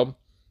 Well,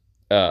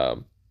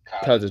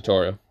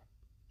 Kazutora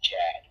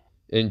Chad.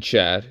 and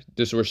Chad.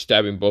 Just were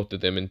stabbing both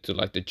of them into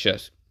like the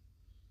chest.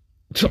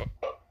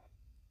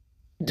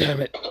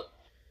 Damn it.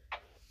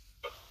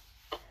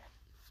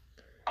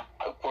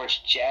 Of course,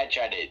 Chad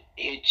tried to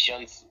hit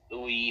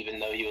Shunsui even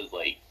though he was,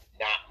 like,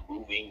 not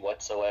moving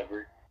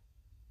whatsoever.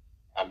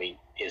 I mean,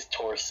 his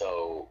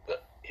torso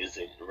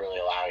isn't really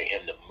allowing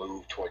him to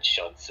move towards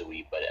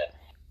Shunsui, but,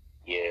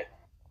 yeah.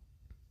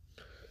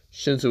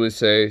 Shinsui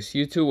says,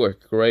 you two were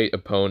great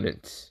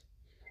opponents.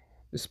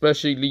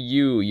 Especially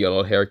you,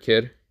 yellow hair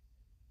kid.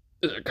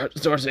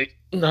 Kazutora says,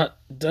 not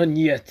done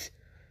yet.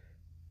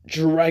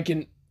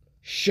 Dragon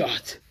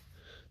shot.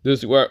 This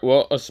is where,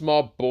 well, a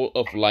small bolt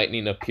of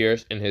lightning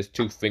appears in his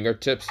two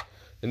fingertips,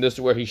 and this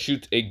is where he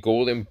shoots a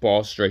golden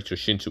ball straight to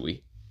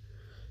Shinsui.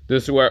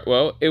 This is where,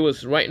 well, it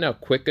was right now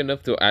quick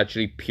enough to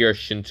actually pierce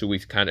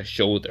Shinsui's kind of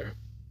shoulder.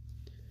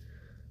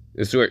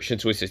 This is where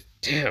Shinsui says,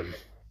 damn,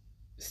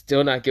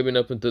 still not giving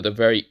up until the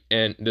very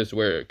end. This is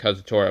where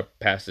Kazutora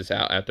passes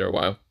out after a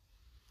while.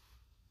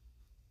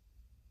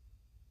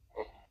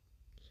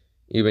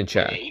 Even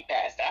Chad. Yeah, he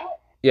passed out?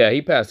 Yeah,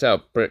 he passed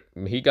out, but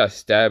he got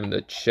stabbed in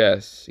the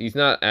chest. He's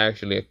not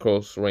actually a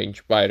close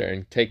range fighter,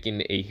 and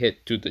taking a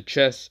hit to the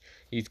chest,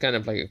 he's kind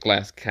of like a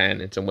glass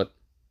cannon, somewhat.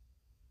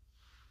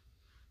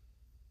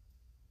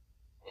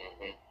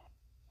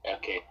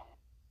 Okay.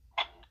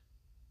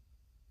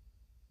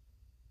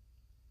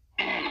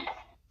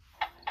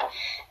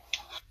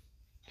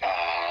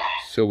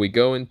 So we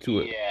go into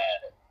it.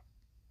 Yeah.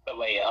 But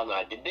wait, hold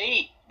on. Did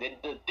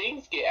the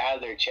things get out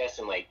of their chest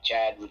and, like,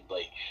 Chad would,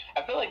 like,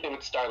 I feel like they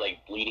would start,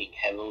 like, bleeding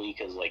heavily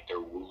because, like, their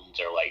wounds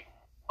are, like,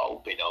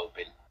 open.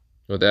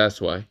 Well,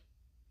 that's why.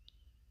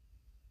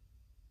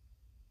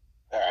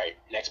 Alright,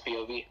 next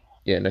POV.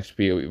 Yeah, next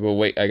POV. Well,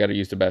 wait, I gotta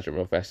use the bathroom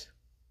real fast.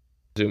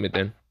 Zoom it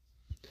then.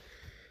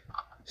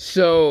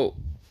 So,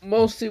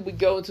 mostly we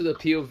go into the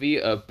POV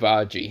of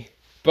Baji.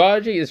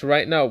 Baji is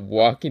right now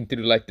walking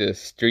through, like, the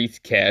streets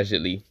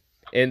casually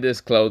in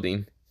this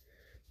clothing.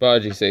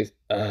 Baji says,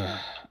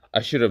 I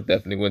should have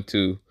definitely went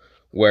to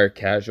wear a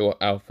casual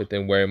outfit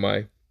and wear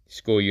my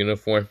school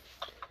uniform.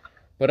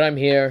 But I'm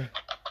here,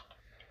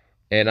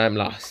 and I'm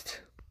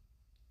lost.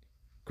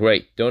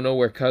 Great, don't know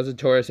where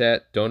Kazutora's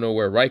at, don't know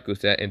where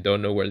Raiku's at, and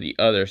don't know where the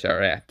others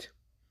are at.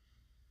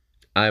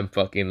 I'm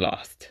fucking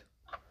lost.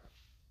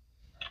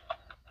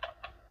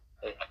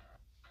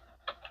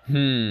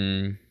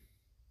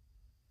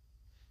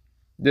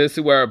 This is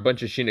where a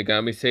bunch of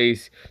Shinigami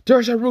says,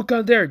 there's a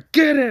Rukan there,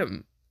 get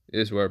him!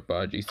 This is where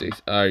Baji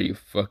says, are you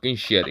fucking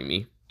shitting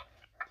me?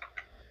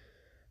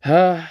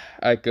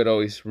 I could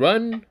always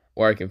run,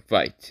 or I can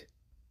fight.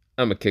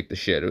 I'm gonna kick the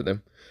shit out of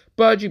them.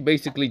 Baji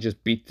basically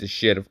just beats the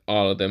shit of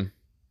all of them.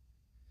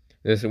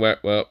 This is where,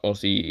 well, we'll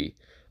see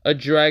a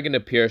dragon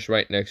appears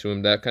right next to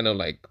him. That kind of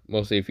like,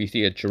 mostly if you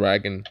see a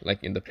dragon,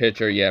 like in the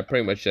picture, yeah,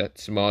 pretty much that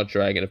small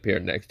dragon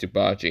appeared next to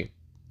Baji.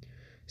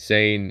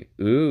 Saying,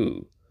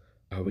 ooh,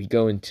 are we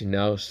going to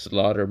now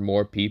slaughter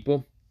more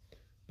people?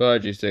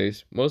 Baji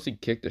says, mostly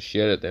kick the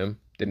shit out of them,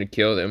 didn't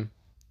kill them.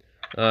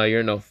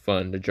 You're no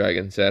fun, the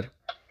dragon said.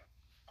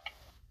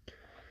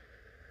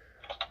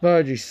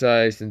 Baji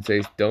sighs and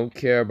says, don't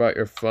care about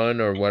your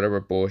fun or whatever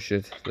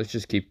bullshit. Let's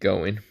just keep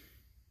going.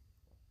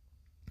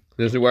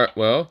 This is where,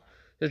 well,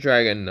 The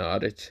dragon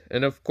nodded,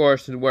 and of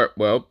course it worked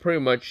well. Pretty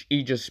much,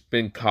 he just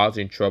been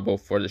causing trouble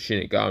for the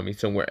Shinigami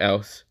somewhere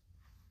else.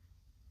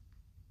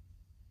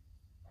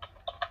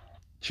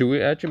 Should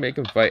we actually make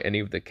him fight any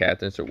of the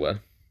captains or what?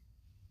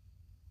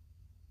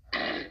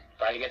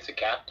 Fight against the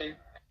captain?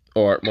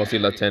 Or mostly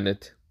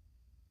lieutenant?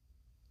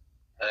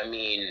 I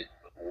mean,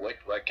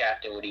 what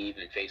captain would he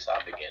even face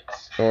off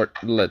against? Or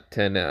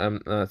lieutenant.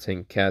 I'm not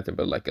saying captain,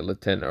 but like a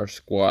lieutenant or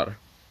squad.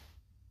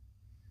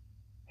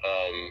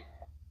 Um,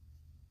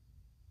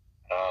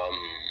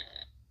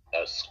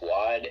 a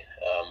squad.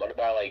 What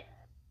about like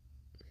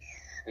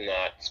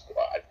not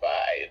squad 5,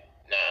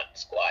 not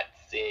squad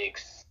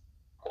 6,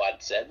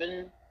 squad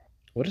 7?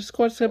 What is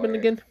squad 7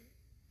 again?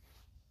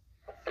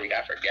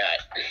 I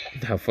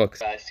forgot. Oh,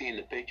 fuck. I see in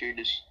the picture,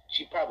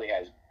 she probably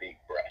has big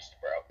breasts,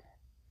 bro.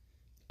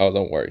 Oh,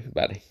 don't worry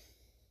about it.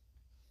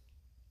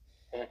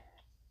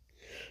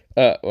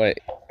 Wait.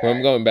 Well,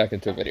 I'm going back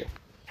into the video.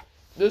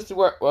 This is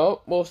where,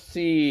 well, we'll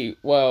see,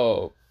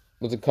 well,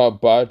 what's it called?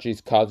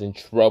 Baji's causing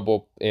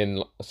trouble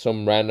in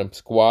some random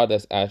squad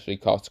that's actually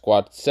called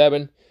Squad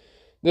 7.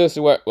 This is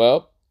where,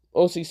 well,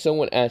 we'll see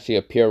someone actually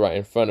appear right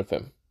in front of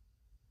him.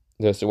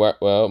 This is where,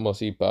 well, we'll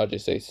see Baji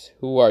says,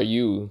 "Who are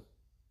you?"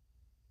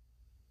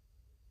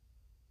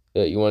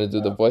 You want to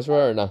do the voice for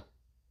her or not?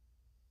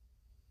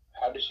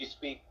 How does she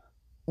speak?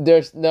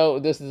 This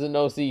is an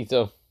OC,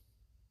 so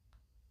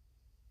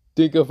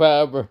think of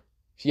however.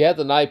 She has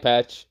an eye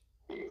patch.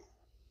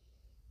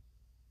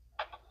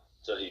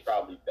 So she's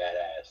probably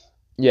badass.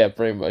 Yeah,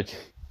 pretty much.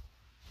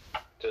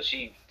 So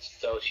she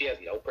has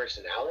no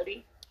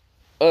personality?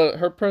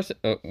 Her person.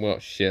 Oh, well,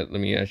 shit.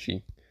 Let me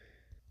actually.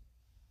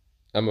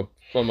 I'm a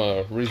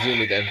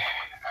resume again.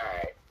 All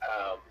right.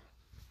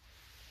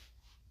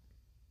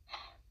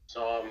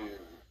 So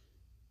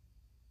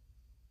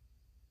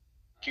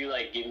can you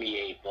like give me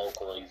a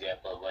vocal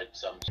example of what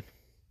some?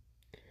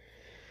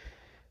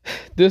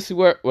 This is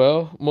where,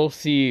 well,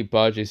 mostly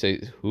Baji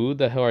says, "Who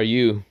the hell are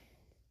you?"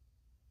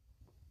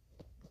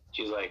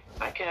 She's like,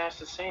 I can ask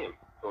the same.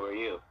 Who are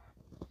you?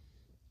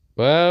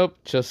 Well,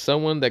 just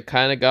someone that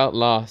kind of got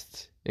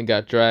lost and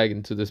got dragged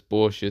into this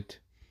bullshit.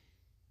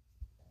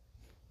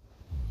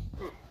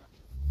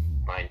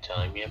 Mind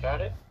telling me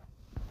about it?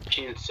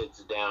 Chin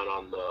sits down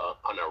on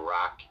a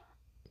rock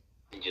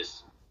and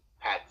just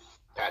pats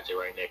it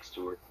right next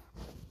to her.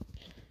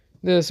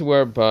 This is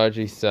where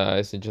Baji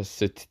sighs and just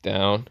sits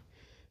down.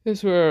 This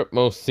is where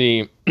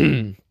mostly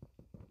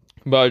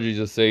Baji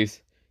just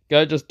says,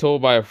 "Got just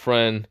told by a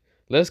friend,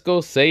 let's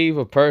go save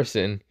a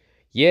person.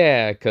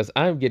 Yeah, 'cause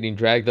I'm getting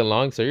dragged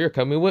along, so you're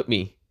coming with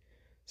me."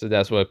 So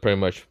that's what pretty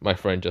much my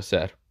friend just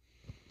said.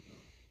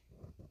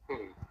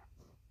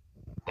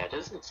 That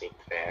doesn't seem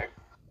fair.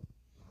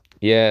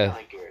 Yeah.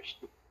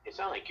 It's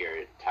not like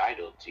you're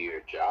entitled to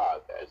your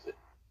job as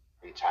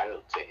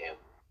entitled to him.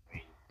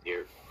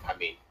 I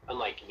mean,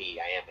 unlike me,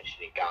 I am a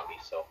Shinigami,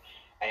 so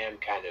I am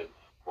kind of,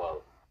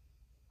 well,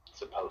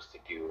 supposed to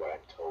do what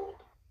I'm told.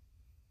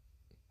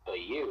 But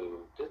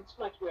you, doesn't seem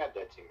like you have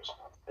that same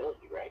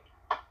responsibility, right?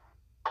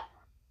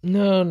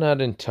 No,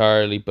 not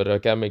entirely, but I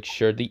gotta make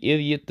sure the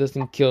idiot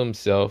doesn't kill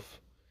himself.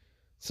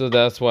 So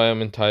that's why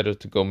I'm entitled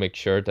to go make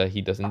sure that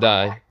he doesn't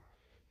die.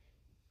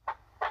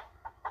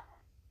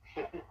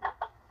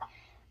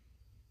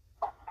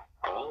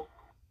 Well,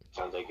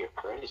 sounds like your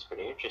friend is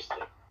pretty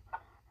interesting.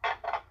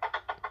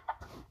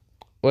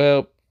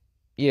 Well,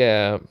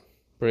 yeah,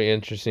 pretty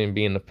interesting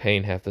being a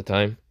pain half the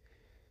time.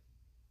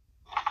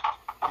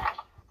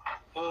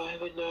 Oh, I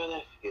would know how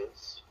that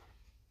feels.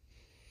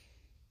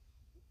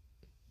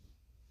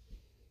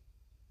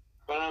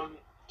 But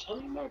tell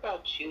me more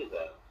about you,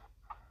 though.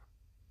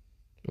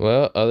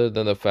 Well, other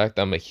than the fact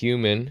I'm a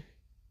human,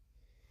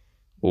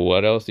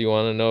 what else do you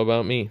want to know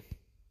about me?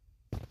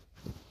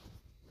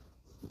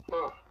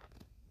 Huh.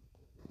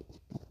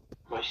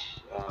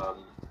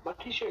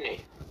 What is your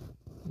name?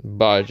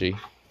 Baji.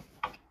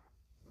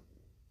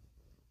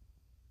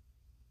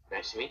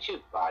 Nice to meet you,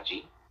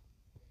 Baji.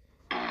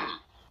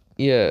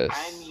 Yes.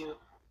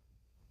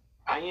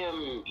 I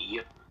am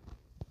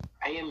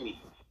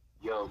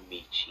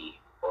Yomichi,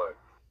 or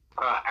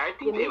I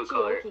think they would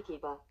call her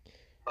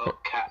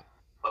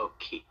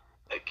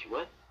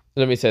what?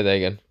 Let me say that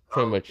again.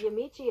 Pretty much.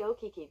 Yomichi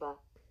Okikiba.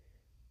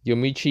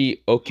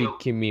 Yomichi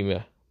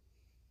Okikimima.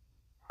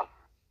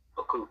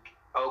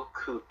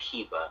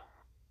 Okukiba.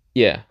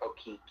 Yeah.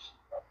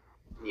 Okikiba.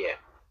 Yeah.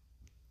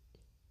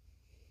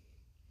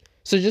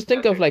 So just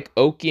think of like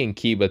Oki and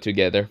Kiba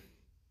together.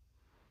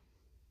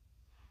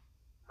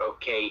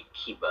 Okay,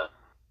 Kiba.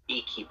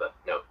 Ikiba.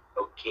 No,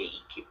 okay,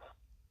 Ikiba.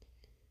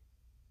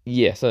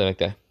 Yeah, something like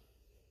that.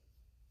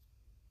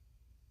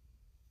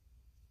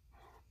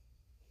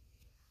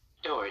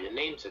 Don't worry, the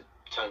name's a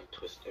tongue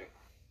twister.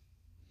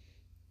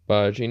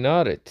 Baji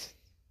nodded.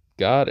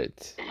 Got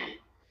it.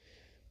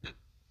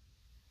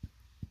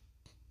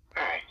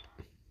 Alright.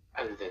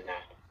 Other than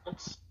that,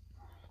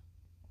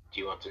 do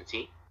you want some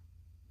tea?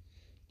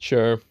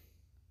 Sure.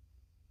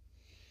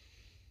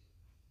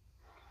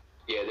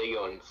 Yeah, they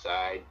go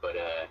inside, but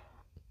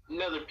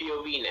another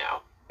POV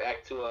now.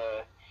 Back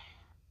to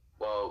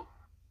Well,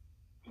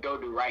 go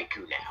to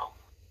Raikou now.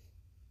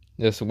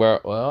 This is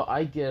where, well,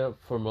 I get up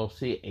for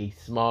mostly a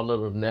small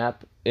little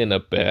nap in a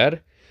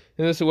bed.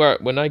 And this is where,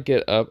 when I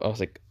get up, I was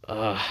like,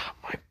 my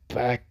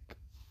back.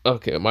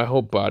 Okay, my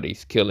whole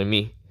body's killing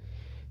me.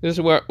 This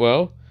is where,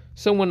 well,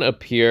 someone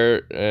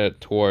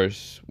appeared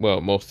towards, well,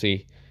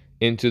 mostly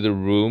into the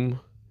room.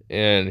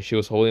 And she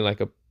was holding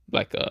like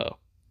a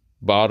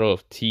bottle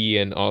of tea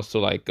and also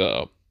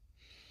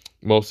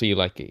mostly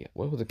like a,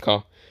 what was it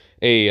called?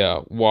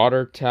 A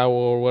water towel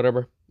or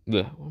whatever.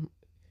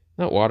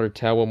 Not water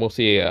towel,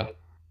 mostly a,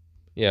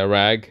 yeah,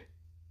 rag.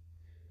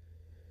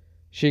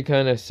 She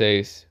kind of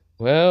says,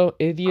 well,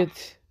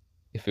 idiot,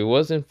 if it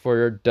wasn't for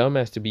your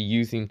dumbass to be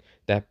using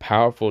that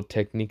powerful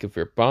technique of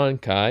your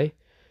Bankai,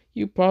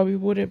 you probably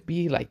wouldn't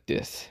be like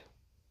this.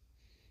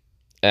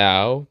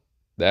 Ow,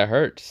 that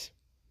hurts.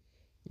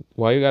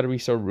 Why you gotta be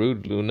so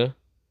rude, Luna?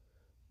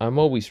 I'm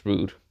always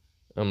rude.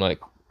 I'm like,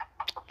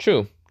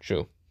 true,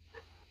 true.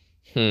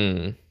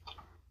 Hmm.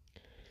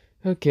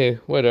 Okay,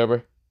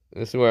 whatever.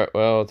 This is where,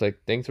 well, it's like,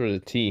 thanks for the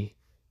tea.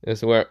 This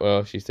is where,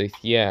 well, she says,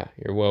 yeah,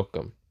 you're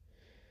welcome.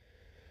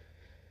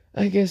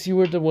 I guess you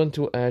were the one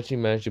to actually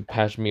manage to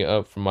patch me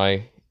up for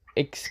my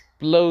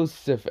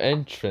explosive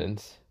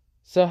entrance.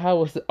 So how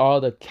was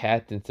all the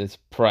Katniss's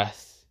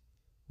press?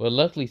 Well,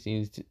 luckily,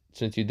 since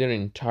you didn't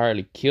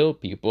entirely kill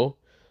people,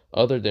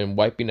 other than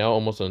wiping out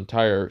almost an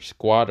entire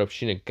squad of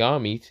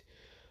Shinigamis,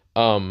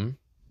 um,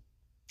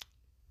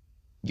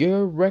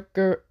 your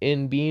record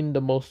in being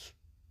the most,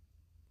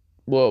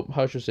 well,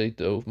 how should I say,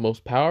 the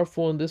most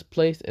powerful in this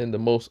place and the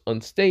most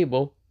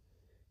unstable.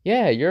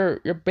 Yeah,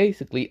 you're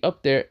basically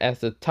up there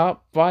as the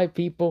top 5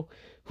 people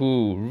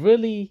who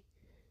really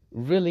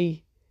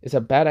it's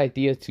a bad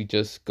idea to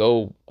just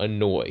go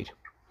annoyed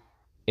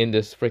in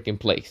this freaking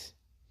place.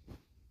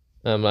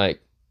 I'm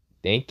like,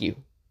 thank you.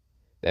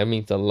 That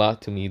means a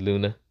lot to me,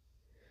 Luna.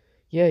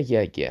 Yeah,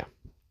 yeah, yeah.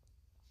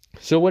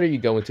 So what are you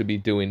going to be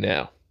doing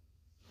now?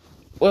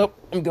 Well,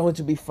 I'm going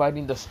to be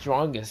fighting the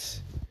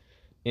strongest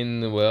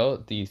in the,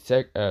 well,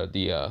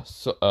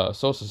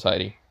 Soul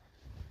Society.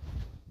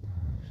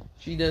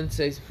 She then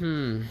says,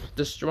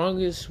 the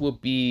strongest will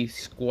be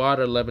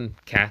Squad 11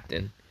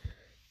 Captain,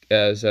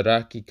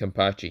 Zaraki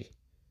Kampachi.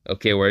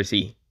 Okay, where is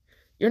he?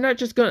 You're not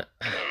just gonna.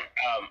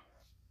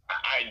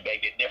 I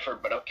beg to differ,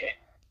 but okay.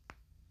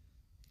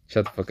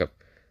 Shut the fuck up.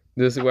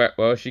 This is where,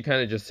 well, she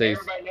kind of just says.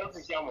 Everybody knows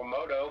it's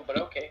Yamamoto, but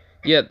okay.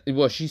 Yeah,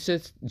 well, she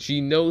says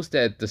she knows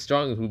that the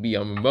strongest will be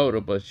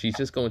Yamamoto, but she's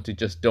just going to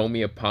just throw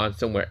me upon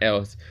somewhere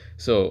else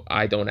so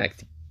I don't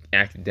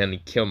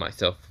accidentally kill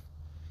myself.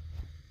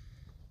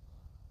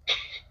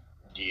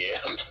 Yeah,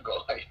 I'm not gonna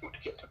lie, you would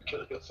get to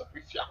kill yourself,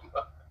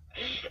 Yama.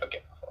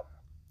 Okay.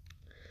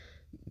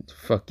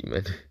 Fuck you,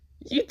 man.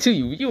 You too,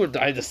 you would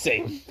die the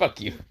same.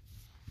 Fuck you.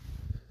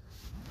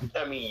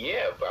 I mean,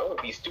 yeah, but I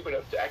would be stupid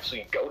enough to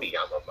actually go to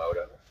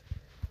Yamamoto.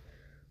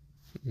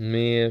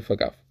 Man,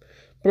 fuck off.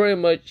 Pretty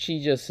much,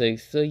 she just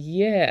says, so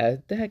yeah,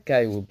 that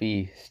guy will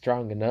be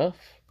strong enough.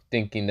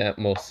 Thinking that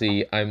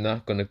mostly I'm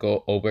not gonna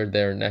go over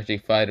there and actually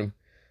fight him.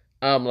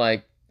 I'm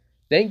like,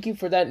 thank you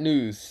for that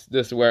news.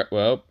 This is where,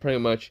 well, pretty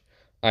much,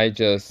 I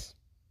just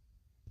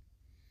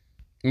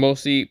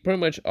mostly, pretty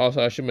much,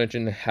 also I should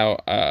mention how,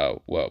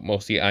 well,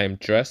 mostly I am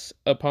dressed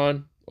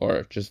upon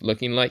or just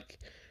looking like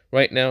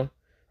right now.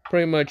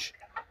 Pretty much,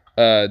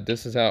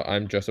 this is how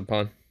I'm dressed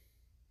upon.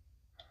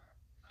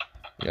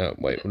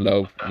 Wait,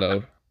 load.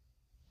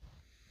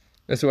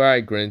 That's where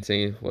I grin,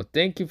 saying, well,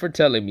 thank you for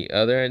telling me.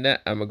 Other than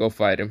that, I'm gonna go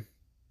fight him.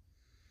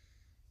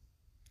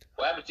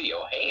 What happened to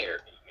your hair?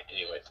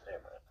 Anyways,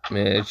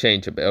 Man, it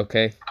changed a bit,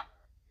 okay?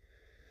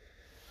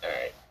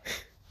 alright.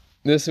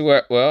 This is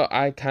where, well,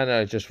 I kind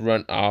of just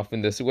run off,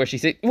 and this is where she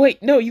said,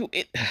 wait, no,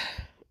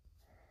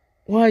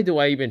 why do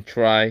I even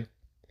try?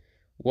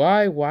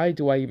 Why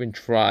do I even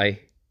try?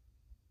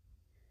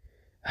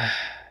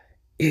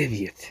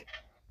 Idiot.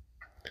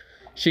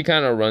 She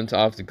kind of runs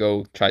off to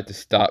go try to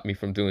stop me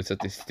from doing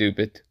something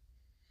stupid.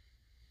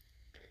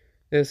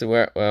 This is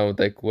where, well,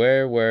 like,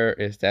 where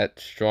is that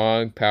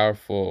strong,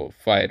 powerful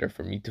fighter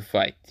for me to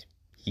fight?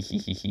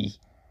 Hehehe.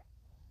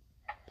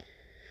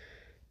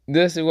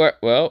 This is where,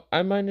 well,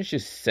 I managed to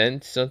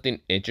sense something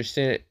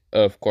interesting.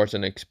 Of course,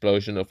 an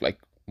explosion of, like,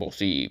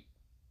 mostly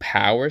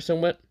power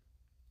somewhat.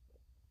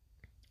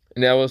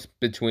 And that was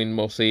between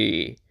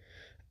mostly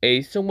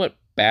a somewhat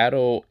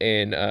battle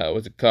in,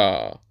 what's it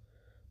called?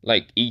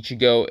 Like,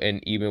 Ichigo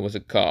and even, what's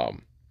it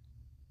called?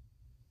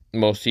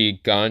 Mostly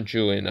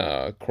Ganju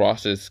and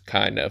Cross's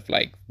kind of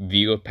like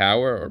view of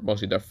power, or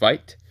mostly their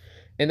fight.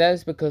 And that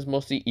is because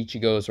mostly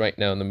Ichigo is right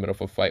now in the middle of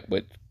a fight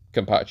with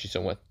Kenpachi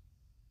somewhat.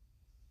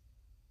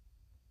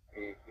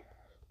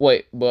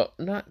 Wait, but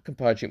not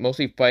Kenpachi,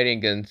 mostly fighting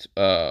against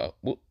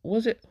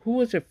was it, who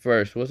was it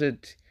first? Was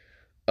it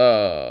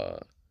uh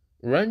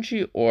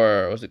Renji,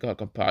 or was it called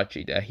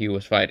Kenpachi that he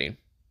was fighting?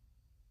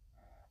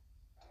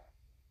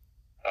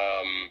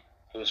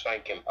 Who was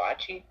fighting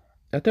Kenpachi?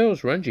 I thought it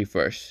was Renji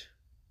first.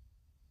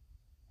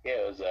 Yeah,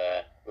 it was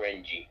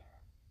Renji.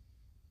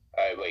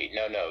 Alright, wait,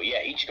 no,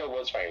 yeah, Ichigo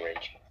was fighting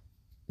Renji.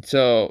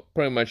 So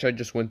pretty much I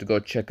just went to go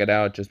check it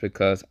out just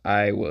because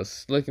I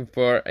was looking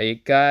for a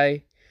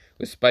guy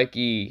with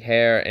spiky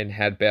hair and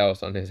had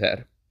bells on his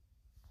head.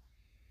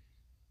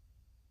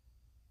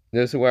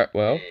 This is where,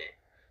 well,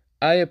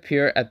 I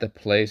appear at the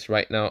place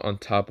right now on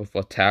top of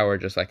a tower,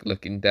 just like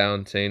looking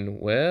down, saying,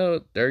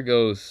 well, there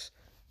goes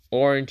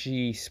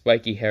orangey,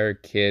 spiky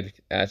haired kid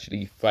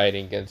actually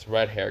fighting against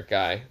red haired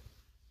guy.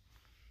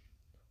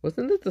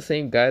 Wasn't it the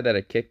same guy that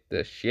I kicked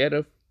the shit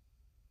of?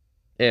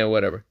 Yeah,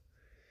 whatever.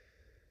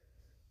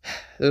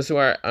 This is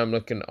where I'm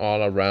looking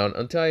all around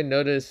until I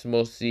notice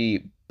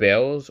mostly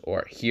bells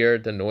or hear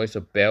the noise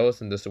of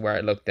bells, and this is where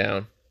I look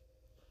down.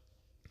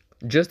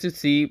 Just to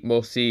see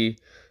mostly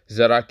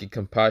Zaraki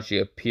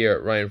Kenpachi appear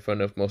right in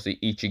front of mostly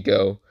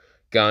Ichigo,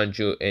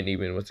 Ganju, and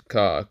even what's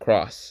called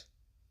Cross.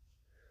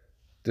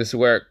 This is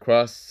where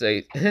Cross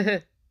says,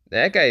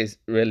 that guy is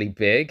really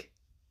big.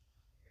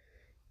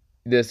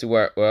 This is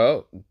where,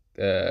 well,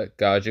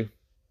 Gaju.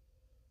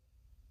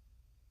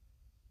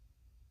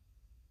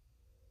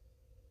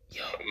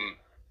 Yo.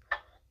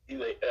 He's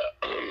like,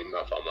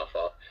 my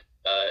fault.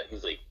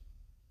 He's like,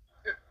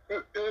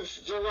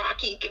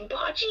 Zaraki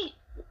Kenpachi?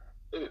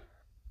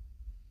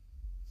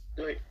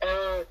 Like,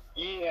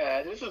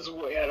 yeah, this is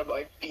way out of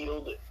my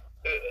field.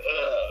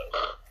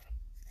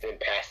 Then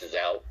passes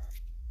out.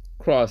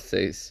 Cross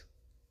says,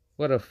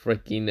 what a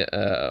freaking,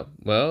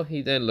 well,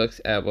 he then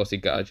looks at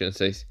mostly Gaju and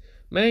says,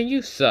 man,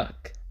 you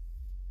suck.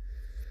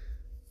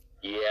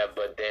 Yeah,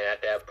 but then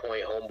at that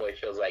point, Homeboy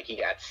feels like he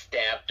got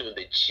stabbed through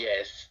the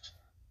chest.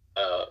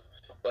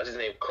 What's his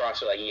name?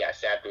 Crosser, like he got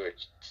stabbed through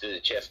the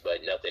chest, but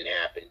nothing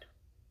happened.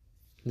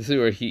 This is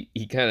where he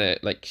kind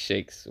of like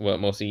shakes, well,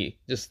 mostly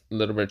just a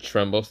little bit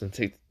trembles and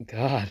says,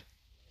 God,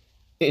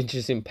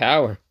 interesting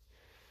power.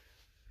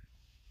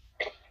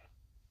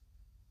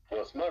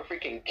 Well, it's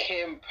motherfucking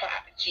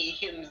Kenpachi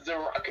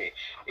Himzaraki.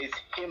 It's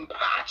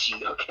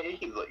Himpachi, okay?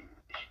 He's like,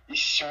 he's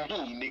shiny,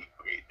 nigga.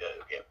 Wait, no,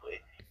 can't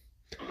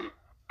play.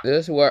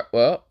 This is where,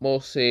 well,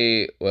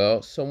 mostly,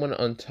 well, someone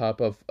on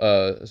top of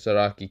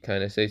Zaraki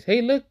kind of says,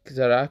 hey, look,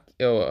 Zaraki,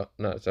 oh,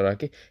 not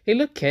Zaraki, hey,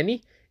 look,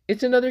 Kenny,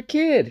 it's another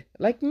kid,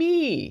 like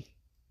me.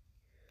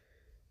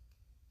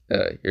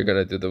 You're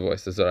gonna do the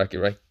voice of Zaraki,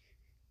 right?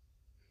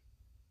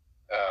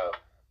 Uh,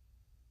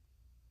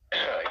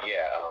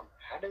 yeah,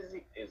 how does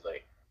he, he's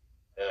like,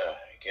 I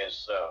guess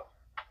so.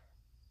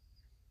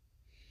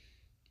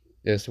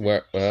 This is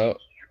where, well,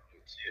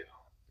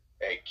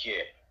 Hey,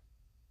 kid,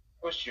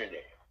 what's your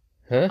name?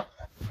 huh?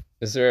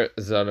 Is there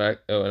Zaraki,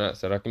 oh, not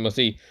Zaraki,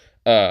 mostly,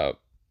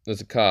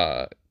 there's a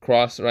car,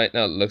 Cross right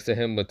now looks at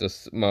him with a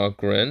small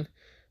grin.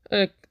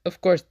 Of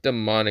course,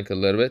 demonic a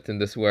little bit, and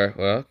this is where,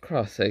 well,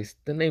 Cross says,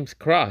 the name's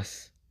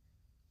Cross.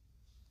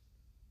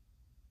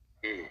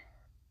 Mm.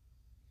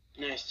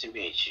 Nice to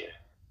meet you.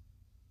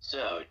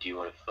 So, do you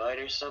want to fight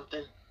or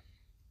something?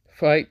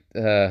 Fight,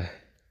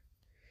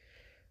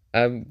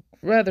 I'd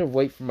rather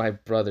wait for my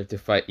brother to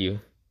fight you.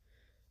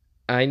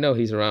 I know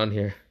he's around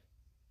here.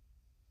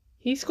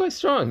 He's quite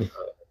strong.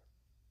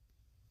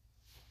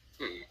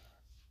 Hmm.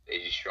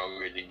 Is he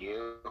stronger than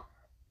you?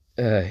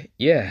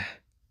 Yeah.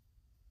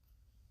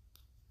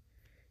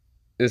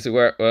 This is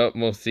where, well,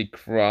 mostly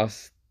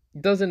Cross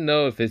doesn't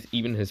know if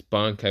even his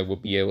Bankai will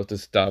be able to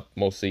stop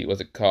mostly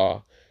what's it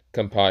called,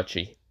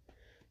 Kenpachi.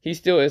 He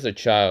still is a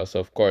child, so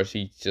of course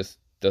he just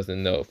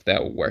doesn't know if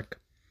that will work.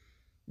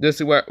 This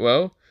is where,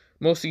 well,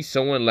 mostly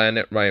someone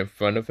landed right in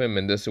front of him,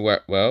 and this is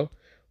where, well,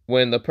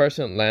 when the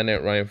person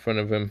landed right in front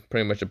of him,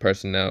 pretty much the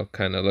person now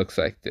kind of looks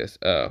like this.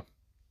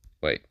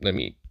 Wait, let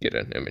me get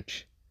an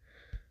image.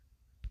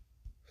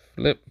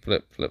 Flip,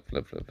 flip, flip,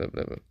 flip, flip, flip,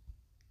 flip.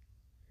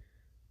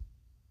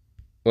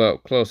 Well,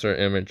 closer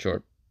image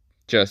or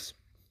just,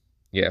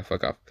 yeah,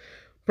 fuck off.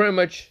 Pretty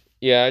much,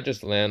 yeah, I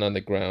just land on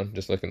the ground,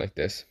 just looking like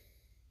this.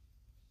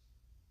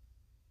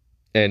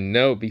 And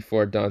no,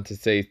 before Dante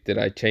says, did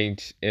I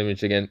change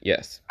image again?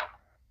 Yes.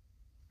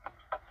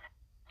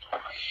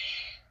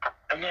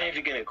 I'm not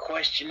even gonna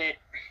question it.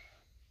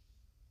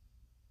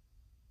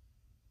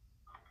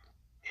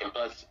 And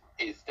plus,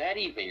 is that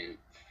even?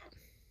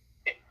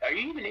 Are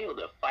you even able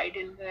to fight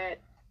in that?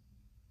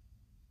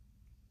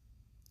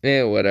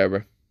 Yeah,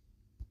 whatever.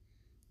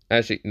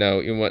 Actually, no,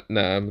 you know what?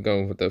 No, I'm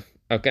going with the.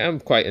 Okay, I'm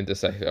quite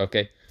indecisive.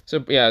 Okay,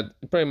 so yeah,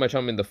 pretty much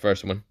I'm in the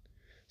first one.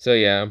 So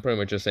yeah, I'm pretty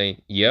much just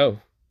saying, yo.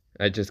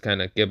 I just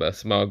kind of give a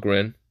small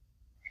grin.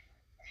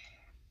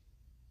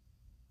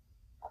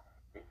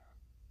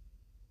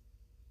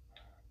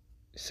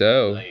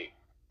 So, Like,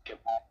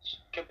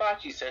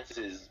 Kabachi senses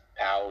his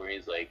power.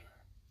 He's like,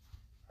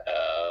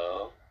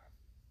 oh,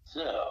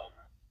 so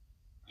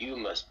you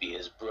must be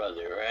his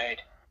brother,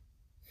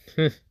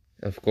 right?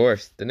 of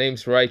course, the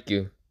name's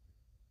Raikou.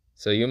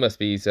 So you must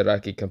be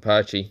Zaraki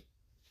Kenpachi.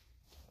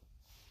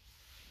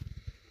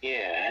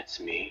 Yeah, that's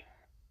me.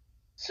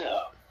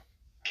 So,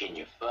 can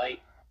you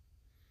fight?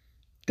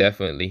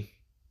 Definitely.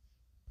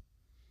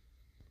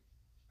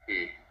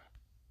 Hmm.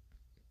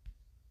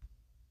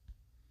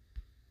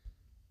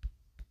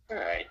 All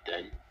right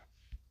then.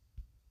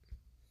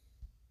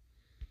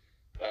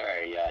 All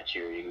right,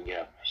 Yachiru, you can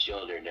get off my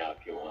shoulder now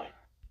if you want.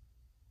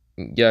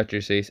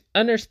 Yachter says,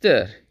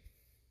 understood.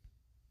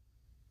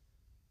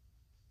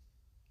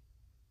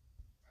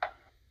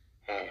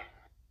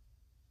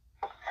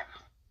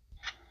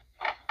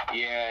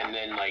 Yeah, and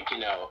then like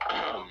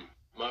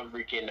my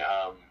freaking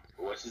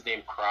what's his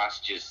name?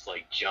 Cross just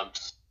like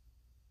jumps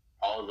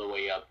all the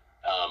way up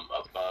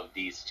above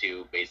these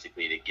two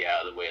basically to get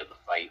out of the way of the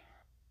fight.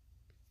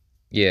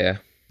 Yeah.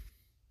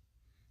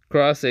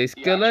 Cross says,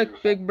 good Yeah, luck, true.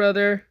 big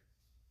brother.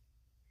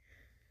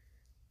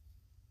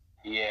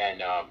 Yeah,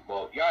 and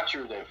well,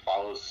 Yachiru then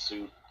follows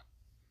suit.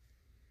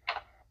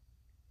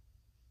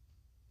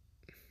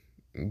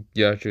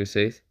 Yachter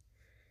says,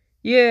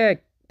 yeah,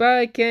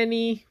 bye,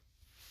 Kenny.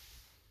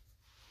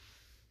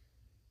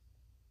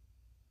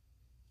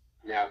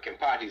 Now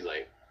Kenpati's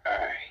like,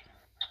 alright,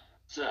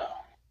 so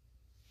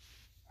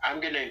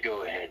I'm gonna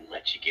go ahead and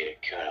let you get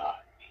a cut on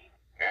me.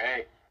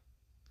 Alright?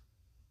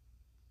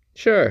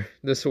 Sure,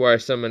 this is where I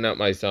summon out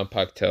my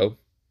Zanpakuto.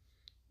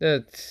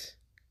 That's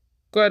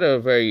quite a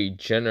very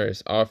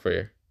generous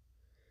offer.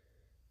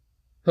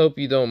 Hope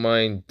you don't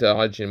mind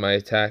dodging my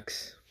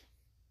attacks.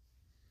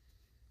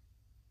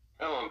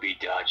 I won't be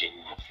dodging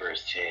the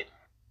first hit.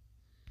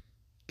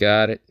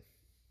 Got it.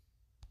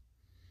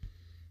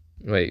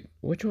 Wait,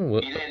 which one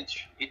will...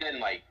 He then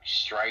like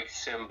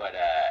strikes him, but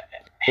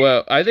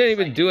well, I didn't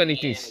even do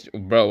anything,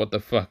 bro, what the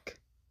fuck?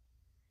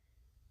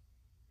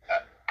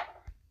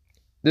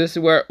 This is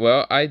where,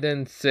 well, I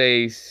then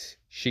say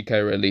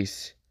Shikai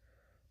release.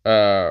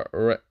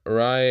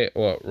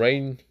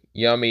 Rain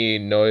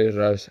Yami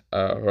Noiras,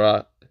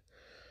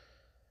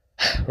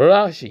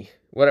 Rashi.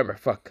 Whatever,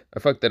 fuck. I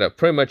fucked it up.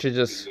 Pretty much it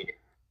just,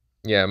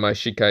 yeah, my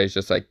Shikai is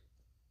just like,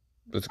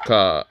 what's it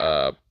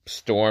called,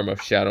 Storm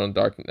of Shadow and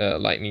Dark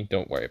Lightning.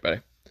 Don't worry about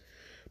it.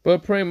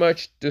 But pretty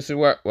much this is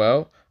where,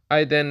 well,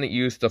 I then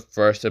use the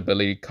first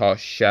ability called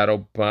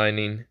Shadow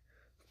Binding.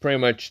 Pretty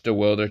much the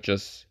wielder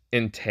just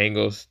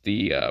entangles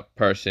the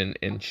person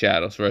in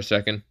shadows for a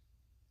second.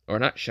 Or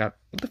not shadow.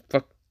 What the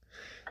fuck?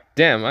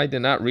 Damn, I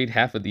did not read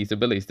half of these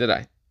abilities, did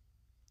I?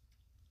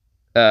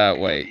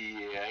 Wait.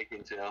 Yeah, I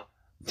can tell.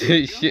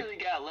 You really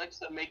got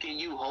Alexa making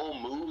you whole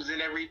moves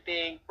and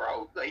everything,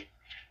 bro. Like,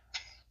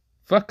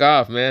 fuck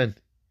off, man.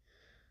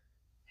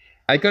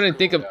 I couldn't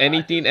think of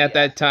anything at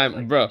that time,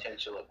 like, bro.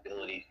 Potential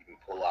abilities you can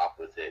pull off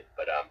with it,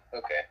 but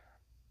okay.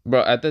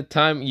 Bro, at the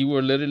time you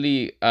were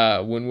literally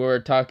when we were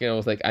talking, I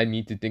was like, I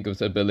need to think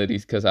of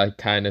abilities because I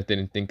kind of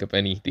didn't think of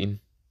anything.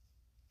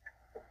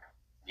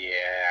 Yeah,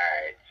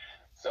 alright.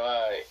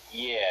 So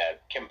yeah,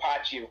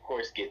 Kenpachi of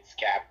course gets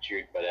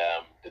captured, but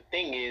the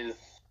thing is,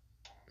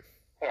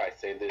 how do I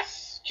say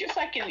this? Just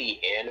like in the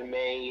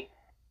anime,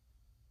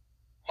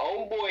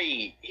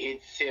 Homeboy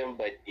hits him,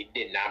 but it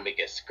did not make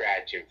a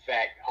scratch. In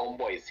fact,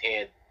 Homeboy's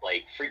hand,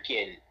 like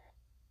freaking,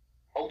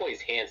 Homeboy's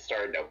hand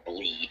started to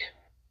bleed.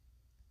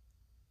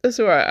 That's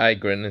where I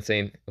grin and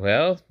saying,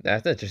 well,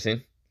 that's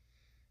interesting.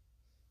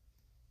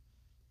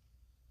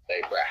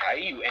 Like, bro, how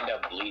do you end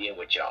up bleeding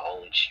with your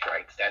own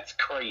strikes? That's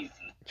crazy.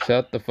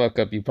 Shut the fuck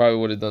up. You probably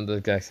would have done the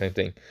exact same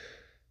thing.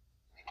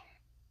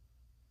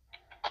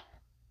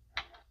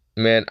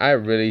 Man, I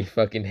really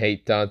fucking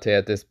hate Dante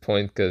at this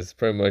point because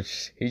pretty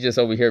much he's just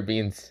over here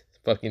being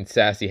fucking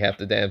sassy half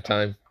the damn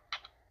time.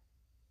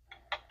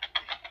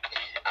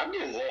 I'm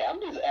just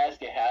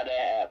asking how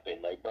that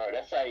happened. Like, bro,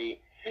 that's like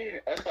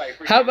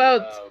freaking, how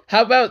about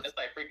that's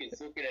like freaking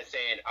Sukuna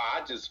saying, oh,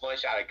 I just one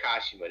shot at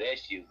Kashima. That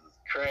shit was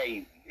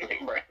crazy.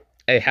 Bro.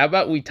 Hey, how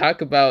about we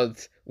talk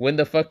about when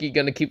the fuck you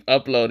gonna keep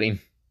uploading?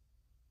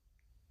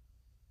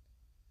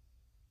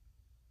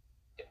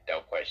 No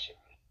question.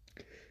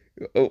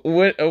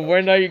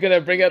 When are you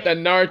gonna bring out that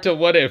Naruto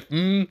what if?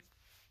 I'm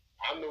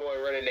the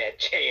one running that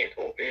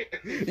channel.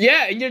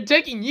 Yeah, and you're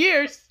taking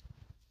years.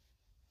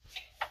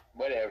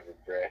 Whatever,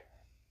 bruh.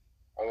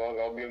 I'm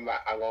gonna be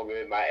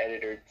my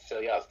editor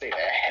so y'all stay the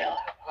hell out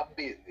of my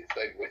business.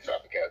 Anyway,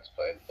 drop the couch,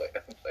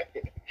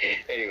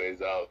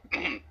 anyways, all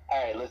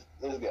right, let's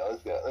go.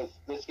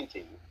 Let's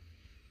continue.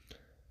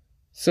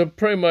 So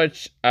pretty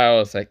much, I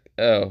was like,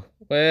 oh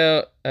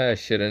well, I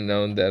should have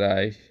known that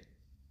I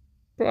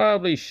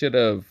probably should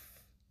have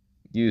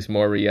used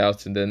more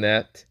Rialton than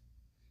that.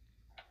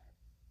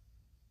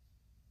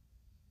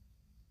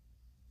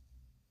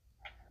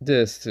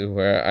 This is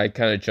where I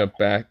kind of jump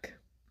back.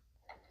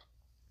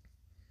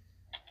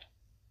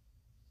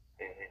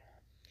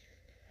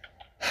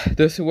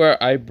 This is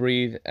where I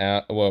breathe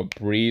out, well,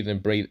 breathe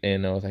and breathe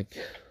in. I was like,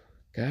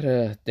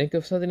 gotta think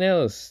of something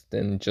else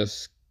than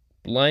just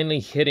blindly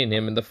hitting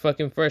him in the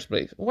fucking first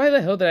place. Why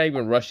the hell did I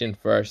even rush in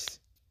first?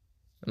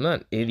 I'm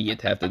not an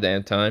idiot half the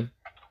damn time.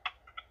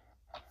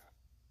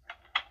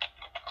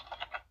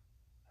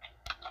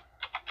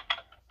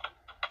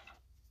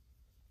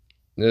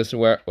 This is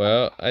where,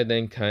 well, I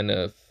then kind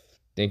of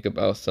think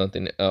about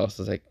something else.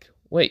 I was like,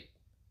 wait,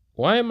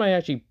 why am I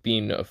actually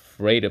being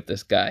afraid of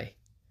this guy?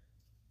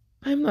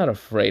 I'm not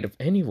afraid of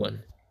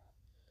anyone.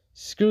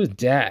 Screw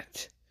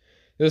that.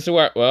 This is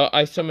where, well,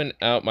 I summon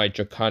out my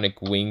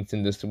draconic wings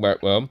in this where,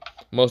 well,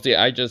 mostly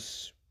I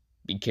just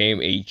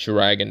became a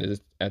dragon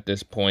at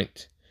this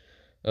point.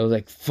 I was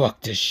like,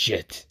 fuck this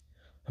shit.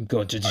 I'm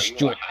going to Are you a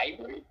destroy.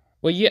 hybrid?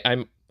 Well,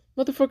 yeah,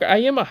 motherfucker. I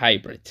am a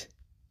hybrid.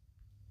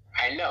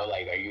 I know,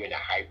 like, are you in a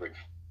hybrid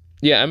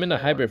Yeah, I'm in a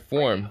form hybrid right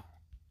form. now?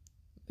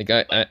 Like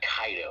I Like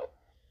Kaido.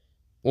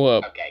 well,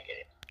 Okay, I get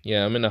it.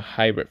 yeah, I'm in a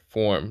hybrid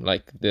form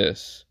like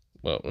this.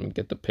 Well, let me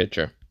get the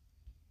picture.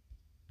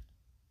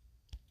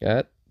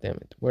 God damn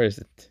it. Where is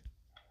it?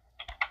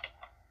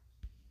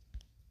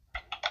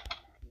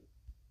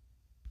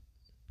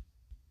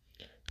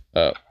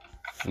 Uh,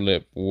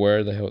 flip.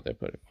 Where the hell did I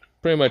put it?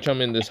 Pretty much I'm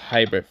in this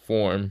hybrid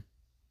form.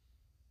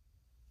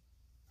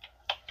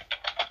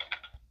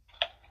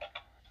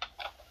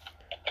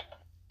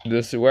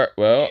 This work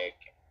well. Okay.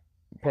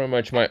 Pretty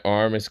much my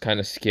arm is kind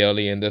of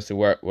scaly and this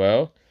work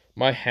well.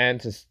 My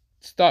hands has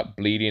stopped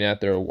bleeding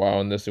after a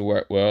while and this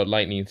work well.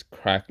 Lightning's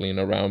crackling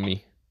around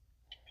me.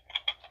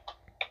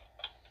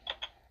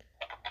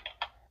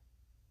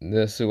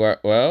 This is where,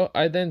 well,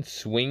 I then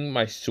swing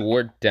my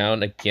sword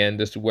down again.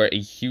 This is where a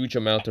huge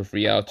amount of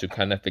Rialto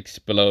kind of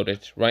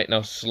exploded. Right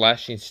now,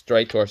 slashing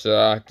straight towards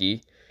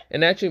Sasaki.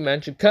 And actually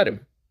managed to cut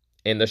him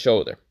in the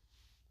shoulder.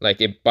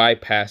 Like, it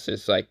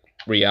bypasses, like,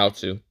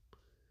 Rialto.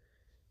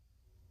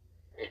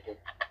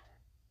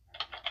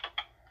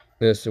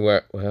 This is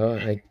where, well,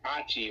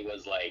 Hachi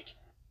was like,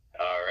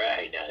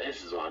 alright, now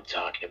this is what I'm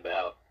talking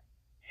about.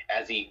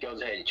 As he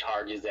goes ahead and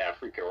charges that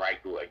freaking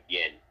Raikou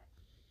again.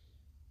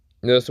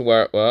 This is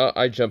where, well,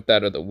 I jumped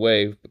out of the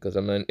way because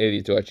I'm an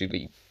idiot to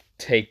actually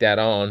take that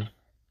on.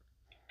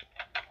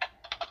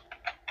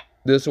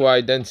 This is why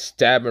I then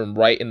stab him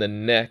right in the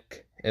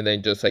neck and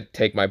then just like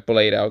take my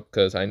blade out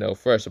because I know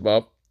first of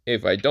all,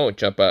 if I don't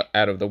jump out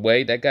of the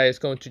way, that guy is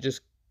going to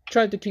just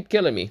try to keep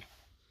killing me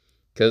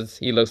because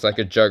he looks like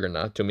a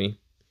juggernaut to me.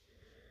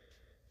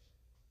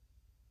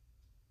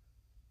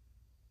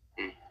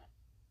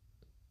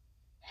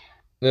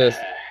 This.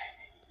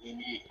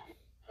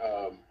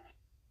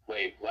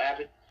 Wait, what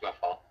happened? My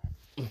fault.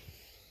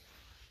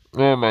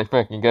 Oh my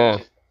fucking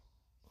god.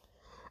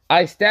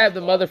 I stabbed the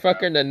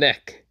motherfucker in the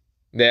neck.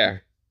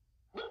 There.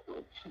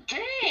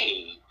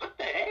 Dang! What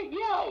the heck,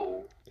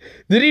 yo?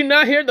 Did he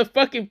not hear the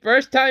fucking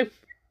first time?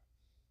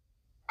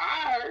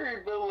 I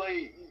heard, but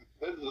like,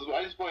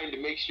 I just wanted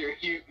to make sure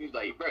you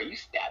like, bro, you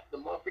stabbed the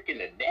motherfucker in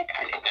the neck.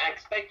 I did not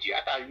expect you.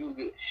 I thought you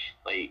would,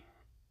 like,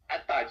 I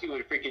thought you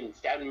would freaking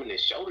stab him in the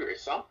shoulder or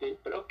something,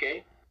 but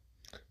okay.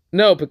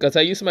 No, because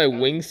I used my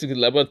wings to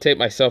levitate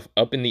myself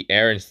up in the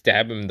air and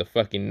stab him in the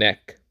fucking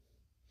neck.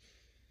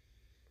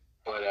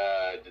 But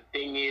the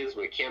thing is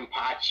with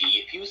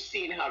Kenpachi, if you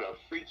seen how the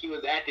freak he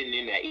was acting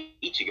in that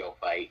Ichigo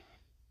fight,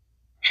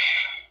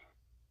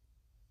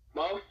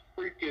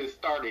 motherfucker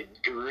started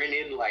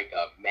grinning like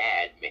a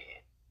madman.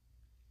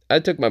 I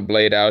took my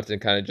blade out and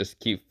kind of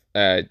just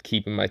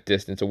keeping my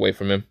distance away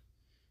from him.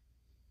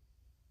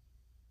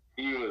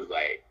 He was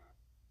like,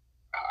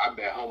 I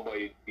bet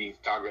homeboy be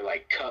talking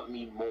like, cut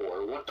me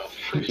more. What the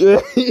frick?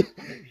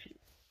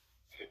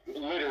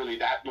 Literally,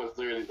 that was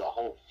literally the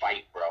whole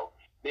fight, bro.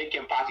 Then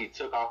Kenpachi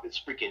took off his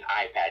freaking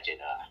eye patch and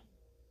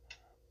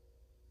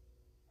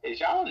as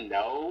y'all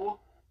know,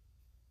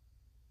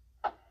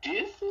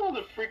 this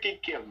mother freaking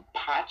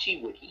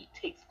Kenpachi, when he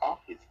takes off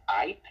his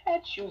eye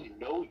patch, you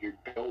know you're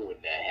going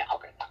to hell.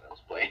 Okay, I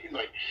was playing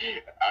like,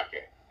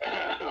 okay.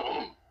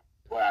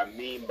 What I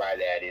mean by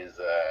that is,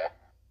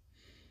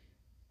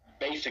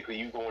 basically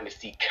you're going to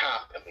see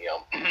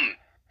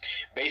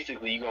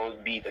basically you're going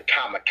to be the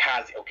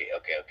kamikaze. Okay.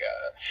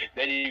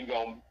 Then you're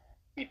going to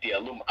beat the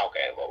Illum.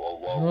 Okay, whoa.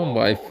 Oh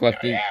my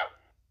fucking.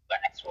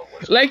 That's what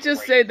was like,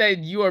 just say that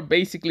you are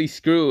basically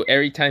screwed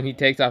every time he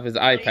takes off his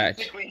eye patch.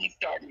 Basically,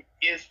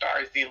 it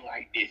starts feeling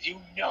like this. You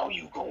know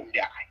you gonna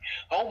die.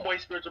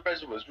 Homeboy spiritual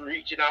pressure was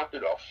reaching out to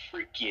the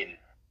freaking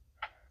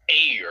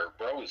air,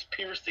 bro. It's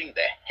piercing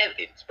the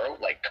heavens, bro.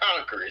 Like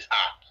Conqueror's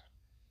hot.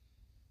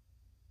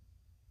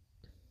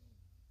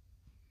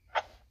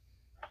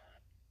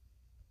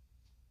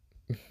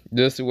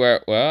 This is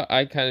where, well,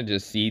 I kind of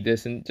just see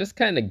this and just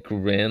kind of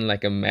grin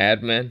like a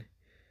madman.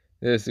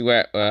 This is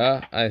where,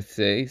 well, I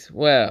say,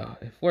 well,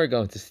 if we're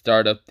going to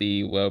start up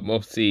the, well,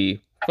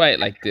 mostly fight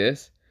like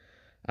this,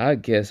 I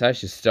guess I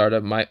should start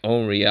up my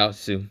own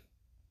Rialto.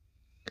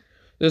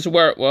 This is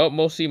where, well,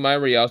 mostly my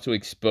Rialto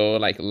explode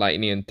like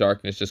lightning and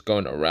darkness just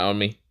going around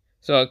me.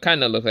 So it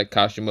kind of looked like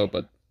Kashimo,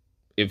 but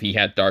if he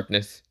had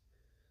darkness.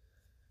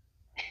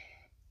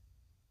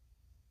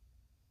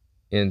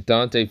 And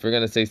Dante, if you're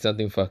going to say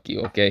something, fuck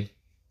you, okay?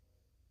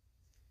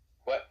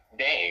 What?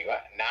 Dang.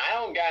 What? Nah, I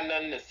don't got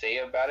nothing to say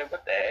about it.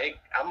 What the heck?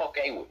 I'm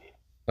okay with it.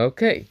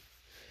 Okay.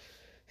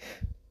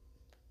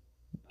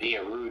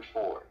 Being rude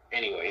for it.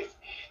 Anyways.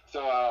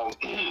 So,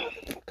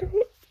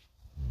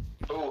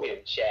 boo in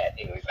chat.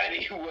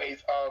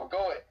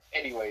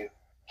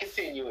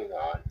 Continuing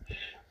on.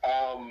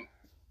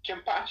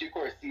 Kenpachi, of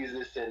course, sees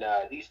this, and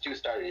these two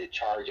started to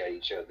charge at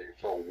each other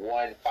for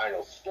one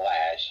final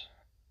slash.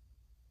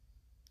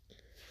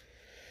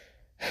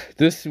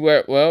 This is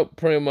where, well,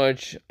 pretty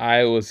much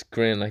I was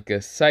grinning like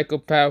a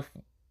psychopath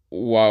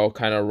while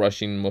kind of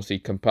rushing mostly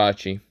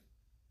Kenpachi.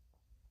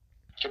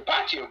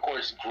 Kenpachi, of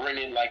course,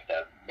 grinning like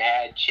the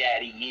mad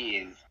chat he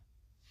is.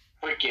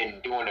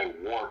 freaking doing a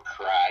war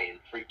cry and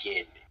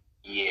freaking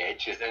yeah, it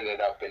just ended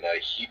up in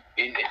a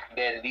and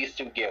then these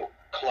two get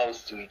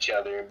close to each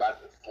other and about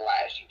to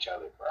slash each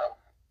other, bro.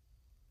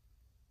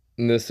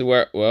 And this is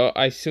where, well,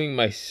 I swing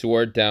my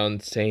sword down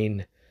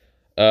saying,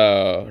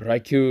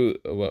 Raikou,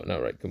 well,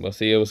 not Raikou, we'll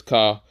see, it was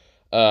called,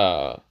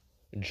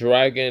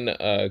 Dragon,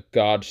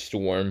 God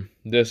Storm.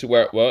 This is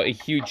where, well, a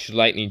huge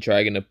lightning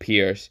dragon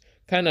appears,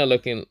 kind of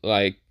looking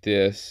like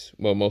this,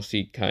 well,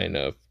 mostly kind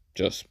of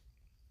just,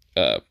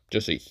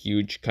 just a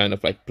huge kind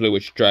of like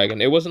bluish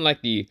dragon. It wasn't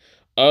like the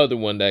other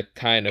one that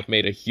kind of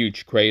made a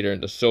huge crater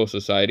in the Soul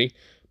Society,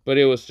 but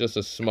it was just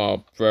a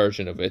small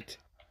version of it.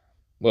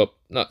 Well,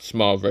 not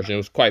small version, it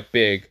was quite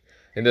big.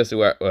 And this is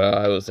where, well,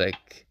 I was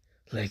like,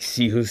 let's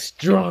see who's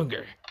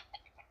stronger.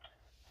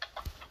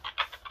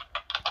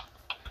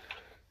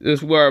 This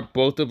is where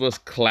both of us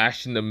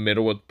clash in the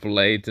middle with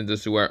blades, and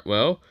this is where,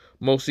 well,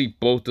 mostly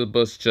both of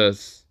us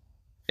just,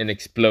 an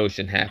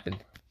explosion happened.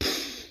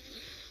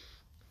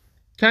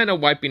 Kind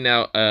of wiping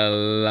out a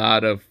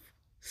lot of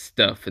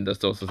stuff in the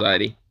Soul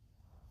Society.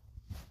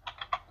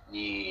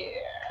 Yeah,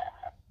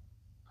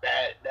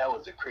 that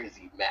was a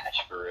crazy match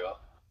for real.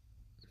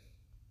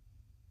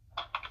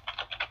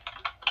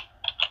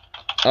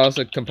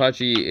 Also,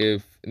 Kampachi,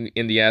 if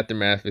in the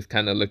aftermath, is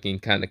kind of looking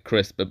kind of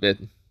crisp a bit.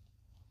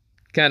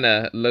 Kind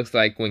of looks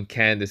like when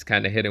Candace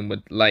kind of hit him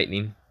with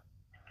lightning.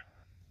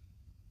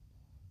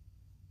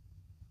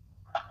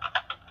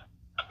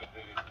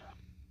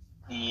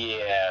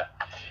 Yeah.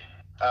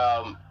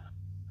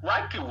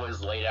 Raikou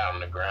was laid out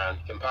on the ground.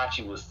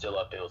 Kenpachi was still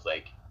up. It was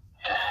like,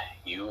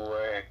 you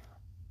were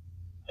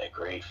a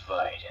great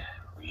fight,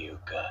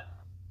 Ryuka.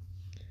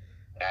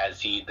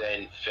 As he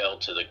then fell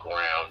to the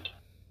ground.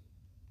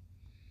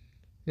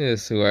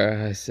 This is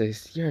where I say,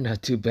 you're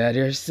not too bad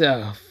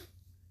yourself.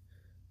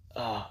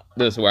 Oh,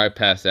 this is where I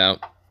pass out.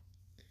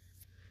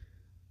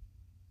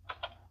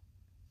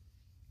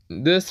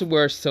 This is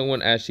where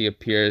someone actually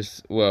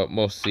appears, well,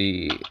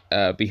 mostly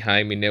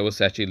behind me, and it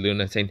was actually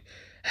Luna saying,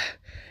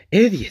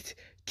 idiot,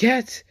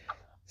 cat,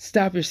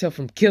 stop yourself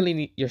from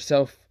killing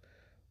yourself.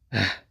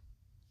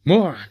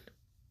 Moron.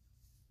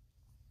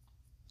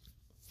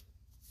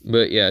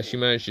 But yeah, she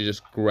managed to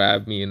just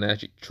grab me and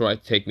actually try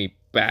to take me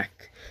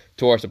back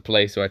towards a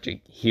place to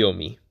actually heal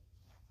me.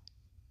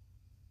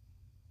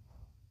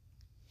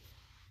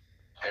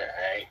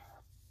 Alright.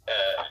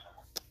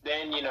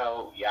 Then,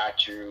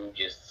 Yatru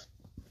just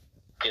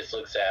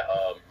looks at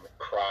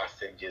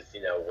Cross and just,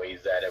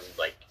 waves at him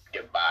like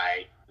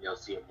goodbye.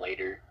 See him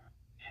later.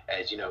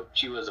 As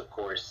she was of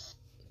course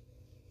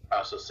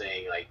also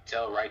saying like,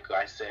 tell Raikou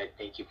I said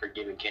thank you for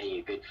giving Kenny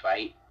a good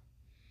fight.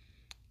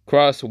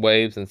 Cross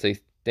waves and says,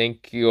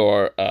 thank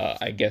your,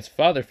 I guess,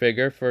 father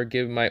figure for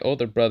giving my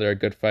older brother a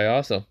good fight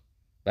also.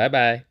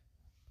 Bye-bye.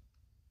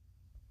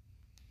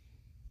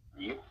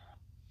 Yep.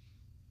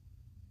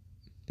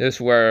 This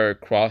is where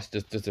Cross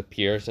just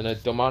disappears in a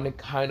demonic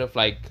kind of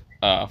like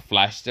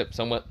flash step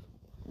somewhat.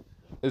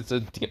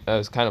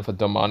 It's kind of a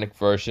demonic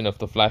version of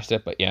the flash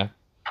step, but yeah.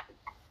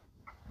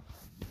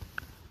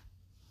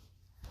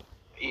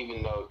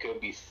 Even though it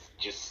could be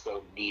just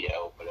so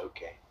neato, but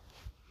okay.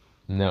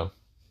 No.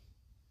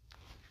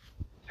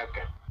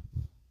 Okay.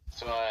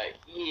 So,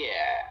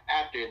 yeah,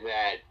 after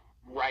that,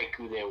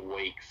 Raikou then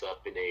wakes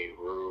up in a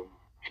room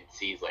and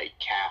sees, like,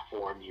 cat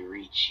form,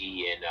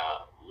 Yurichi, and,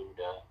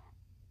 Luna.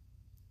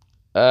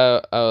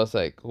 I was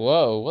like,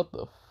 whoa, what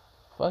the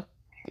fuck?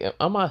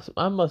 I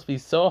must be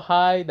so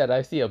high that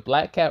I see a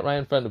black cat right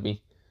in front of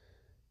me.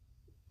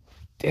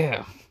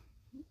 Damn.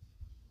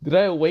 Did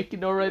I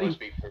awaken already?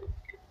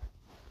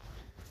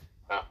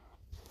 Huh?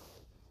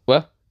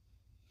 What?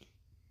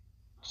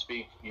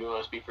 You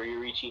want to speak for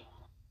Yurichi?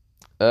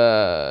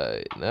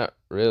 Not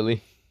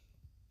really.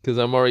 Because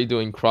I'm already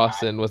doing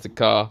cross and what's it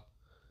called?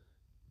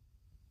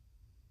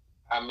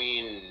 I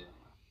mean,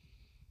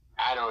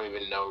 I don't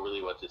even know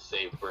really what to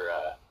say for,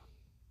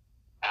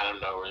 I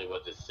don't know really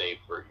what to say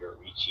for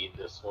Yurichi in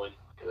this one.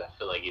 Because I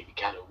feel like it'd be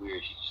kind of weird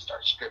if you just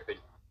start stripping.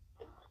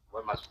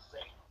 What am I supposed to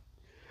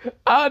say?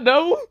 I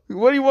know.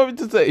 What do you want me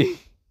to say?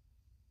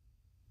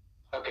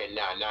 Okay,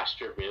 nah, not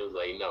stripping. It was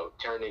like, no,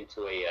 turn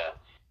into a,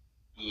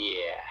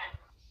 yeah.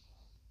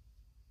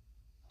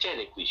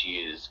 Technically she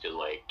is, because,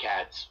 like,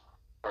 cats,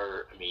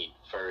 fur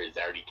is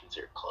already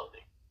considered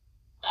clothing.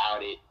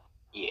 Without it,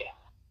 yeah.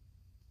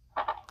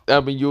 I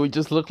mean, you would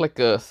just look like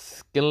a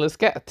skinless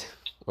cat.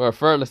 Or a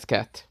furless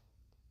cat.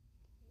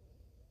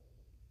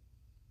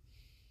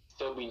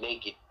 Still be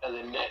naked. Other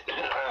than that,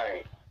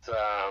 alright. So,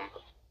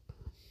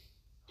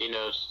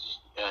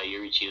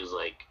 Yurichi was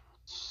like,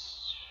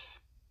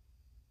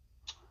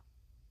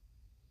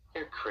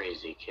 you're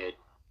crazy, kid.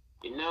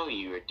 You know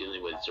you were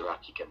dealing with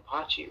Zaraki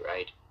Kenpachi,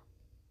 right?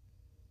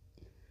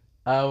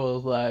 I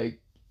was like,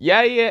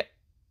 yeah.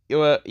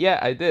 Well, yeah,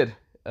 I did.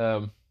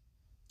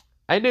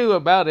 I knew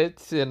about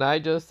it, and I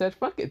just said,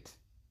 fuck it.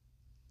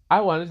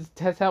 I wanted to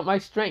test out my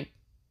strength.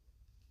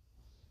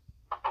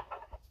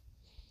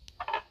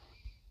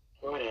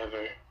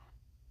 Whatever.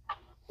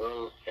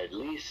 Well, at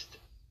least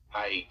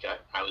I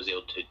was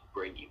able to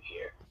bring you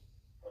here.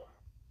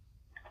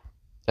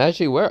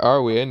 Actually, where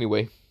are we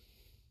anyway?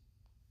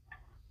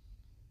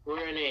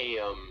 We're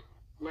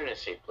in a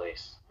safe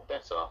place.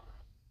 That's all.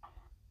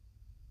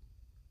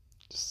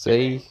 And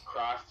Say then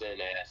Cross then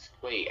asks,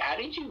 "Wait, how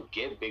did you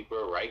get Big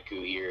Bro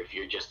Raikou here if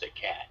you're just a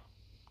cat?"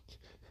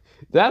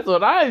 that's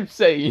what I'm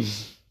saying.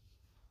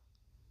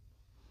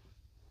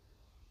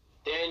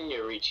 Then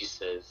Yorichi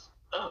says,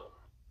 "Oh,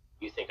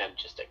 you think I'm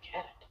just a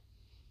cat?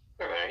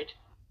 All right."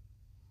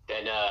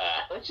 Then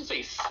let's just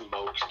say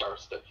smoke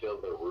starts to fill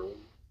the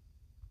room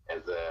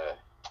as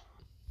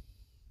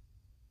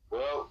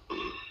well.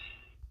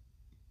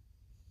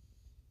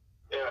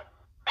 Yeah.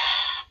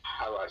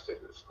 How do I say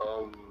this?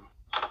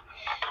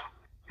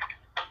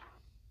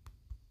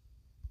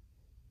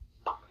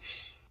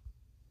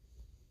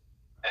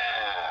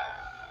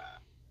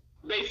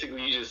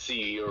 Basically, you just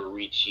see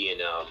Yorichi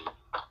and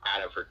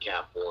out of her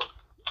cat form.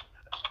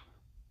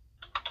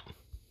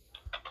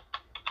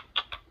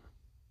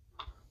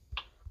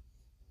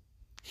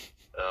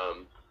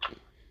 Um,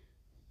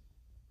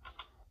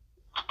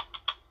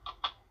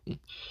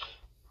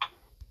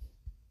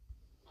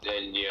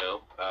 then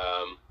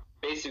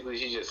basically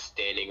she's just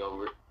standing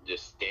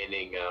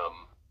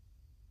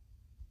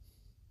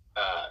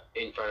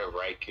in front of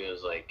Raikou and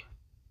is like,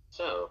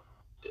 so.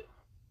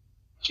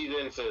 She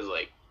then says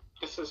like,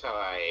 this is how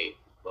I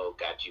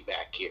got you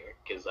back here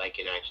because I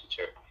can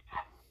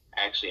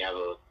actually have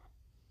a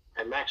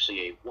I'm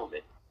actually a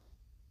woman,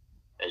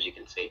 as you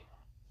can see.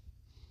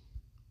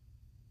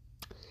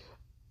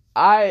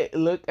 I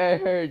look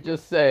at her,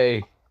 just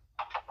say,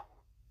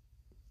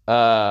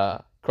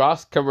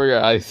 cross, cover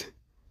your eyes.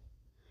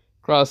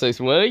 Cross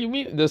says, what do you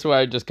mean? This is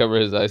why I just cover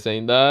his eyes,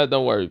 saying, nah,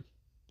 don't worry.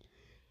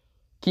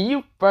 Can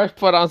you first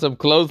put on some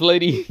clothes,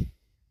 lady?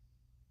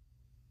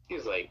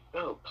 He's like,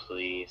 oh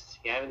please,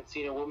 you haven't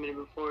seen a woman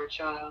before,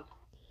 child?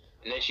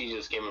 And then she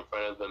just came in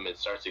front of him and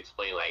starts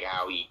explaining like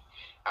how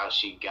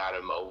she got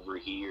him over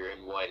here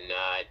and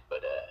whatnot, but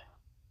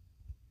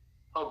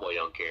homeboy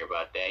don't care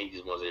about that. He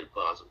just wants her to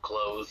put on some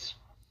clothes.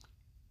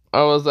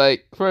 I was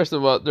like, first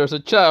of all, there's a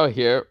child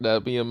here,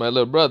 that being my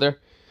little brother,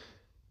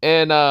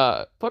 and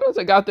put on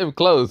some goddamn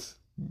clothes.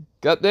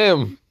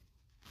 Goddamn.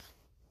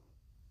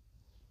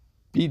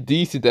 Be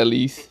decent at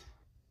least.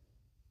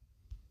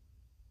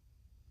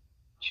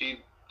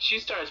 She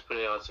starts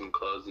putting on some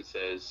clothes and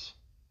says,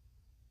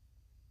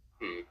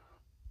 hmm,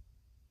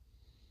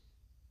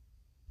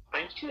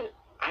 I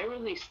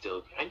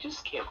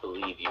just can't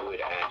believe you would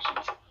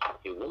actually tell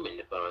a woman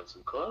to put on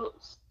some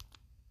clothes.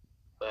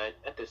 But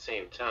at the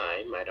same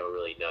time, I don't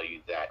really know you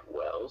that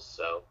well,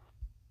 so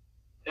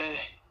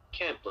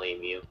can't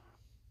blame you.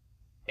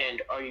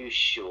 And are you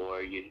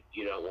sure you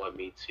don't want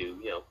me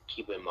to,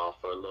 keep him off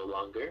for a little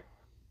longer?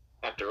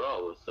 After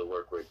all, with the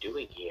work we're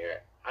doing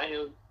here,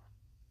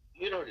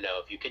 you don't know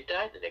if you could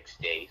die the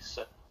next day,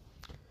 so,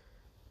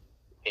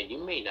 and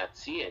you may not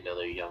see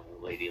another young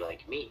lady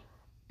like me.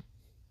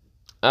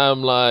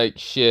 I'm like,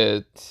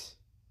 shit.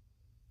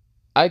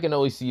 I can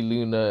always see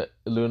Luna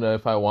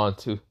if I want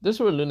to. This is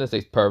where Luna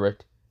says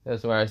perfect.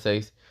 That's where I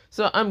say.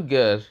 So I'm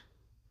good.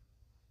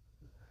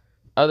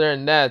 Other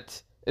than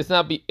that,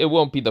 it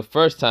won't be the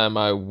first time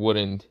I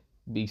wouldn't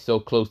be so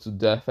close to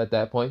death at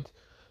that point.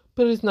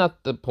 But it's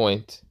not the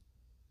point.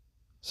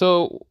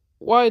 So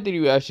why did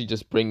you actually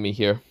just bring me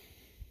here?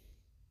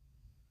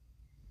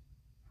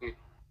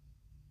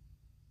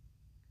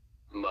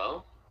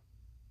 Well,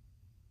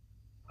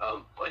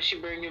 why she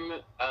bring him?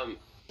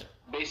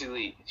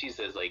 Basically, she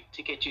says like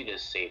to get you to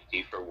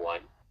safety for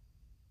one.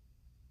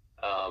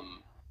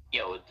 Um,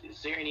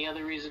 is there any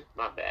other reason?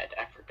 My bad,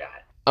 I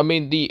forgot. I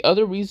mean, the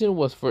other reason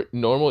was for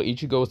normal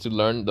Ichigo to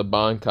learn the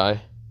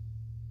Bankai.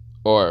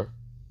 Or,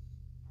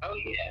 Oh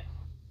yeah.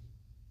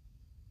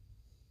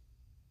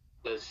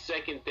 The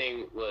second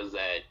thing was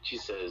that she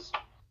says,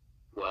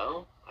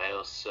 "Well, I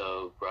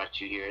also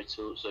brought you here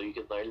so you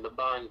could learn the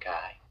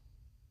Bankai."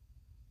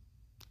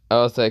 I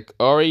was like,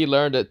 already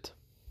learned it.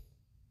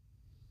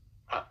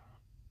 Huh?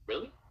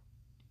 Really?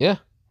 Yeah.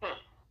 Huh.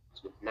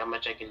 So not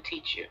much I can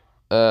teach you.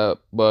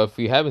 But if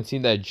you haven't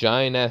seen that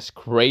giant ass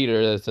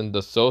crater that's in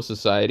the Soul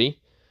Society,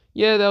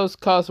 yeah, that was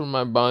caused from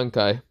my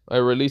Bankai. I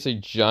released a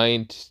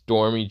giant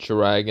stormy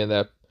dragon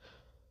that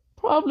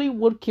probably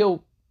would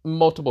kill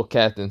multiple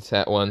captains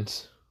at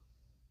once.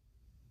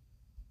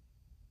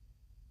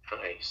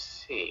 I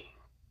see.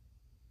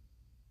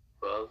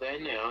 Well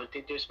then, I don't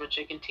think there's much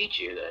I can teach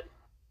you then.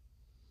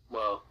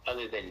 Well,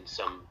 other than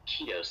some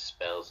keto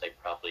spells I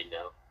probably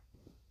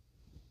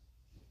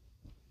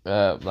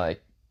know.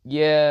 Like,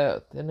 yeah,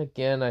 then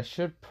again, I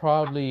should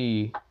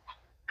probably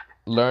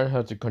learn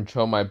how to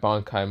control my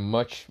Bankai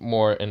much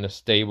more in a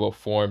stable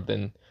form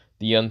than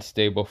the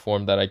unstable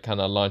form that I kind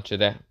of launch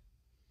it at.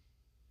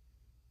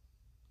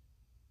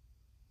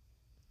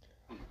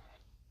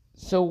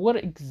 So what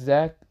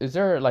exact is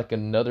there like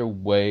another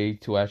way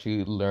to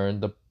actually learn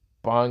the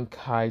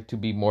Bankai to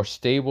be more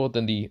stable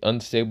than the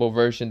unstable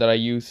version that I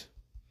use?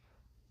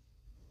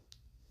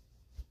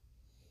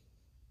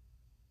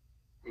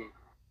 Hmm.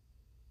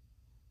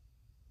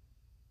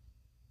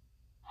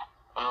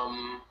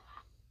 Um,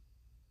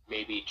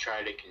 maybe maybe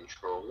try to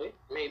control it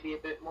maybe a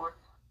bit more?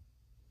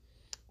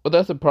 Well,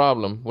 that's the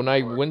problem. When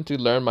I Or went to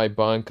learn my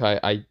Bankai,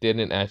 I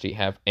didn't actually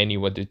have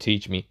anyone to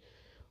teach me,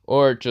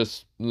 or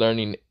just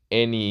learning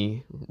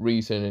any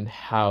reason and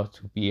how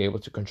to be able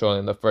to control it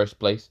in the first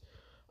place.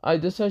 I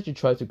decided to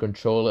try to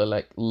control it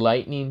like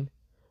lightning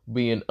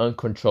being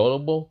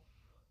uncontrollable,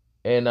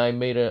 and I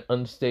made an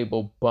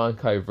unstable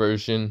Bankai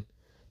version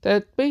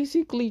that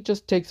basically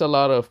just takes a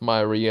lot of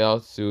my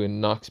Ryotsu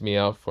and knocks me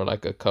out for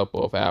like a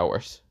couple of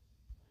hours.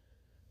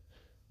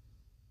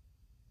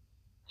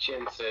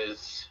 Shin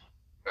says,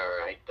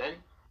 alright then.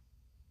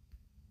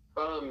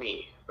 Follow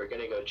me. We're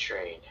gonna go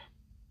train.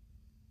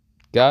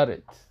 Got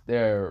it.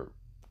 There,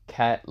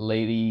 cat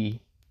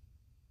lady.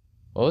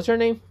 What was her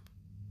name?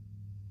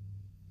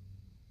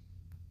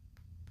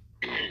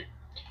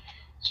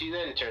 She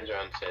then turns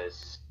around and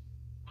says,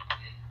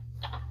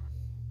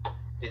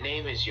 the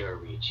name is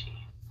Yorichi.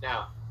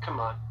 Now, come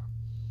on.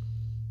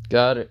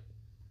 Got it.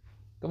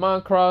 Come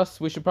on, Cross.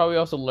 We should probably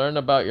also learn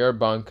about your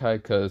Bankai,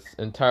 because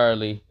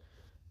entirely,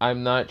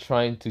 I'm not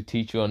trying to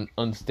teach you an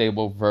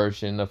unstable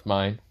version of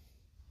mine.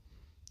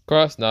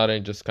 Cross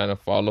nodding just kind of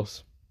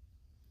follows.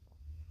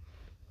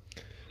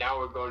 Now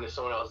we're going to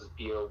someone else's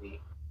POV.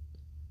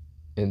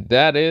 And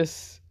that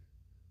is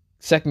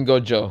Second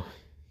Gojo.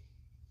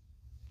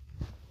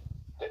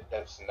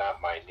 That's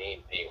not my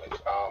name, anyways.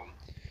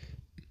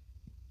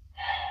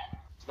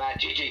 It's not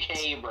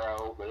JJK,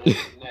 bro. But other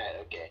than that,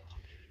 okay.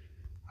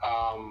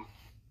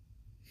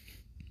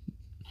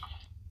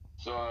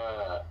 So,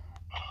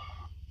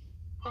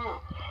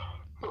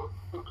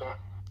 okay.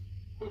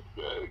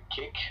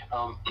 Kick.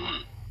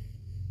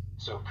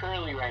 So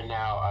currently, right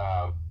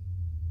now,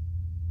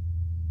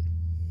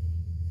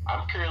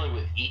 I'm currently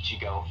with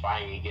Ichigo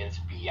fighting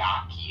against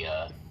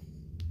Byakuya.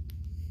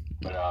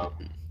 But,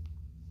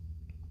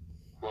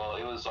 well,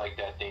 it was like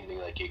that thing to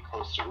like get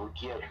close to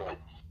Rukia, but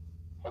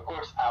of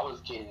course I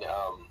was getting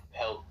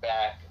held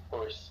back. Of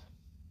course,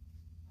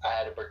 I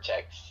had to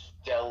protect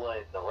Stella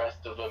and the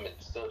rest of them, and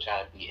still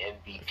trying to be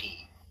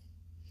MVP.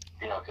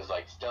 You know, because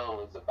like Stella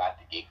was about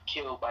to get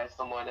killed by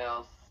someone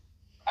else.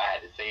 I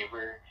had to save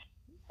her.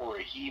 Or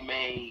Hime,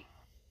 I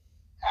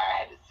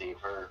had to save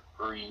her.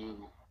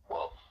 Ryu,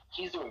 well,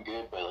 he's doing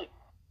good, but like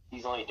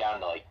he's only down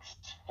to like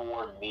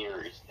 4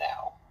 mirrors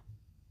now.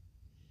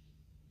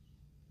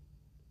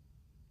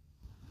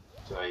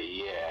 So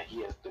yeah,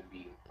 he has to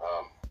be.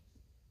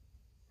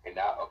 And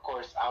now, of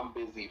course, I'm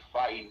busy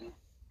fighting,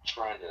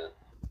 trying to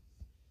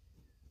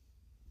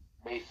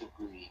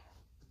basically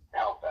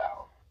help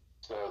out.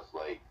 So it's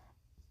like,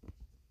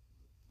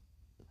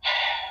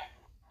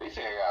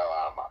 basically, I got a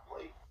lot on my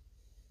plate.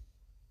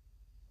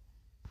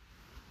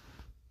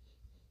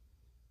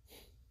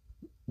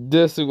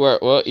 This is where,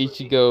 well,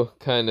 Ichigo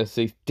kind of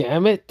says,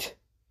 damn it.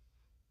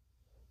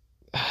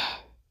 I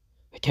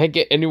can't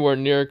get anywhere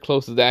near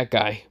close to that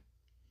guy.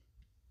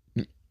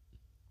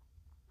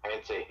 I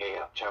didn't say, hey,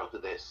 I'm trying to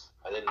do this.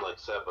 I didn't like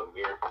set up a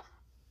mirror.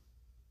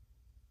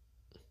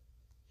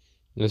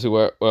 This is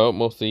where, well,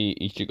 mostly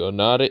Ichigo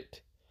nodded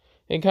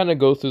and kind of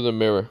go through the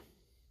mirror.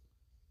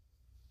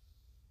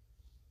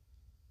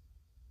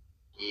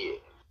 Yeah.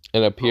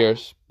 And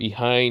appears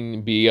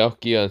behind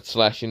Byakuya and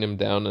slashing him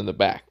down in the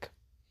back.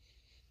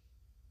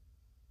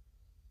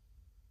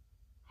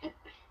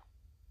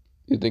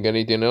 You think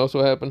anything else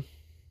will happen?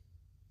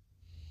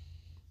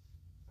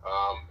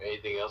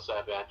 Anything else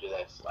happen after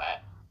that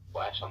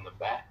flash on the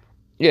back?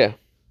 Yeah.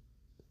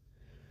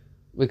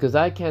 Because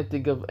I can't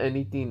think of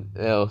anything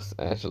else,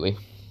 actually.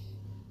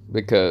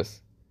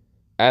 Because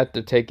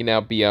after taking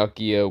out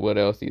Byakuya, what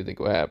else do you think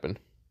will happen?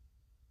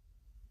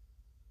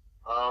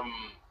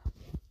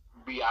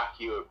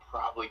 Byakuya would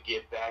probably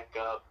get back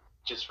up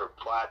just for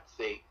plot's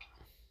sake.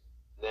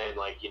 Then,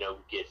 like, you know,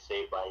 get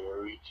saved by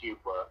Yorichi,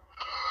 but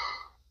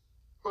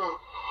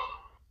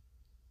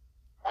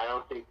I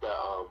don't think the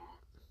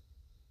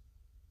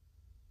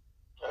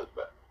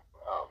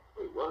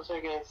wait, what was I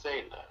gonna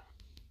say now?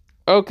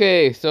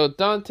 Okay, so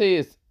Dante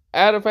is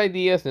out of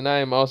ideas, and I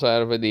am also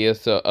out of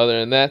ideas. So other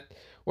than that,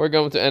 we're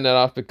going to end it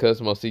off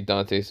because mostly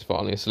Dante is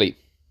falling asleep.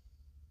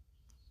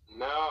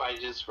 No, I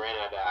just ran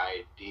out of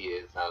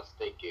ideas. I was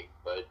thinking,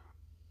 but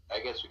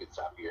I guess we could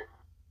stop here.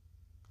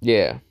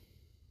 Yeah.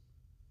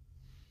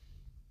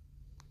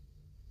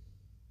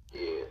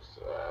 Yes.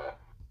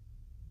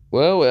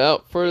 Well,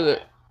 without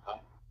further,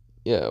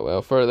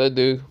 further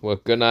ado, well,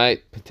 good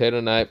night, potato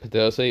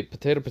sleep,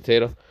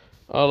 potato.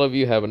 All of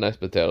you have a nice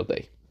potato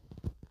day.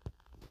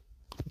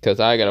 Because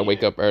I gotta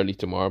wake up early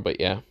tomorrow, but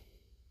yeah.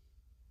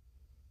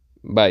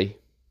 Bye.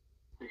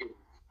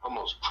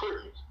 Almost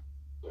put